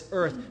on this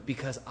earth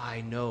because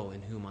I know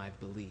in whom I've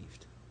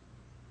believed.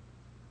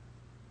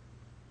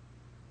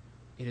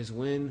 It is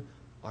when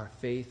our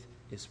faith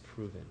is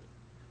proven,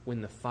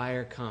 when the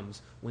fire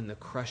comes, when the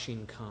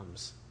crushing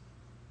comes,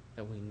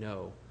 that we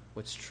know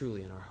what's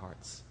truly in our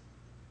hearts.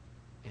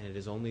 And it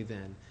is only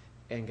then.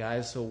 And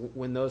guys, so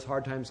when those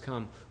hard times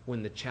come,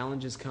 when the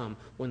challenges come,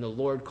 when the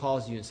Lord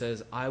calls you and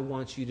says, I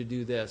want you to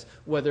do this,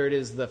 whether it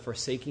is the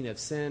forsaking of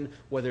sin,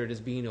 whether it is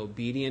being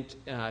obedient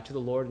to the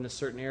Lord in a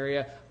certain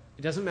area,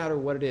 it doesn't matter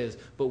what it is,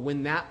 but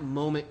when that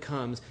moment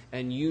comes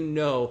and you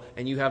know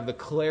and you have the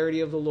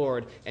clarity of the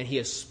Lord and He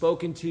has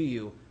spoken to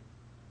you,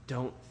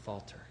 don't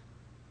falter.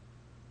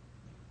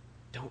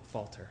 Don't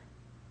falter.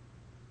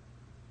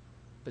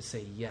 But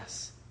say,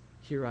 yes,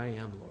 here I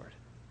am, Lord.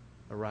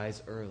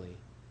 Arise early,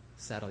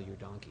 saddle your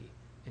donkey,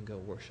 and go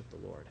worship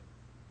the Lord.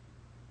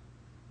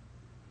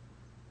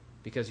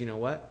 Because you know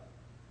what?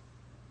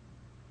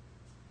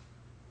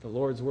 The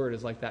Lord's word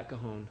is like that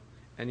cajon.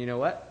 And you know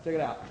what? Check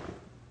it out.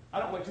 I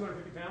don't weigh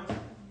 250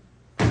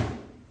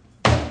 pounds.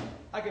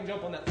 I can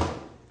jump on that thing.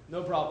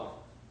 No problem.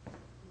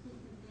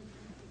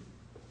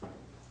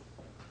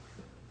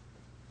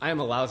 I am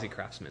a lousy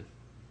craftsman.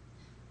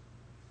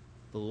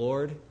 The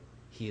Lord,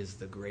 He is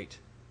the great.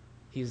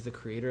 He is the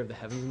creator of the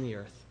heavens and the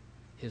earth.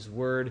 His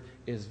word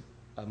is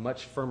a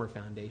much firmer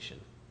foundation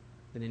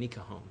than any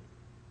cajon.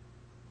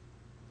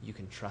 You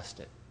can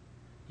trust it.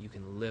 You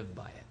can live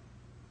by it.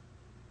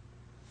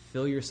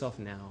 Fill yourself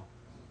now.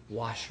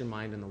 Wash your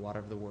mind in the water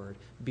of the word.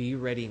 Be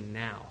ready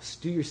now.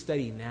 Do your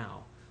study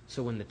now,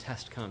 so when the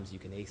test comes, you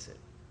can ace it.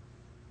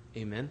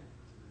 Amen?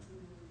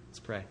 Let's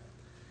pray.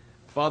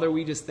 Father,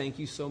 we just thank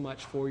you so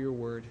much for your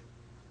word.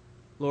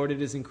 Lord,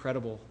 it is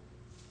incredible.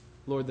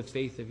 Lord, the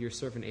faith of your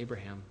servant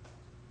Abraham.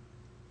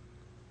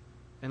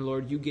 And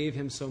Lord, you gave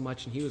him so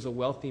much, and he was a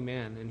wealthy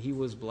man, and he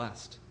was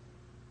blessed.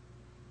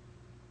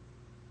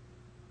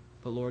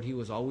 But Lord, he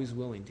was always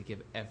willing to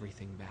give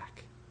everything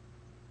back.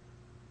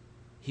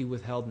 He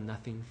withheld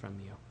nothing from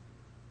you.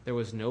 There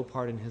was no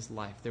part in his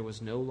life, there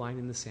was no line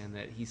in the sand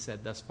that he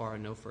said, thus far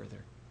and no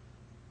further.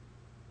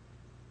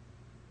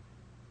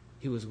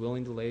 He was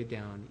willing to lay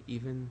down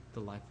even the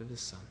life of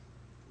his son,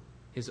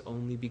 his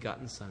only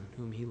begotten son,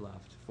 whom he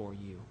loved for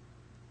you.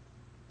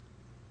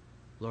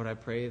 Lord, I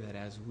pray that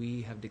as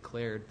we have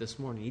declared this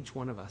morning, each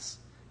one of us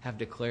have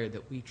declared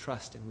that we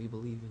trust and we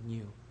believe in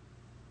you.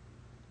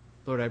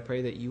 Lord, I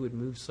pray that you would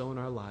move so in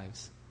our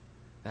lives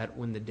that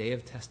when the day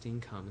of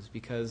testing comes,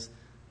 because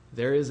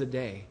there is a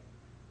day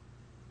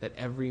that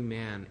every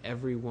man,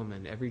 every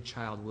woman, every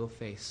child will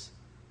face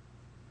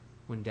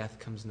when death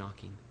comes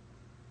knocking.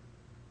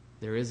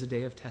 There is a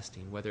day of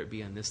testing, whether it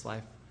be in this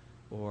life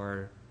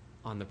or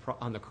on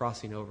the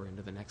crossing over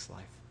into the next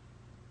life.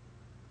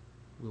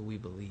 Will we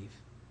believe?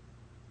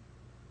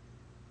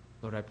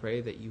 Lord, I pray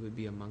that you would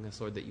be among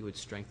us, Lord, that you would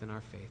strengthen our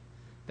faith,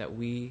 that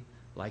we,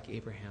 like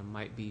Abraham,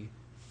 might be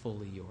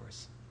fully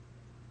yours,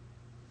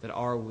 that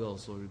our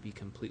wills, Lord, would be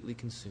completely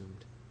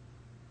consumed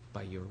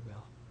by your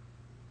will.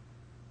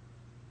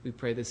 We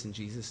pray this in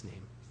Jesus'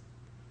 name.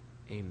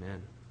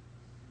 Amen.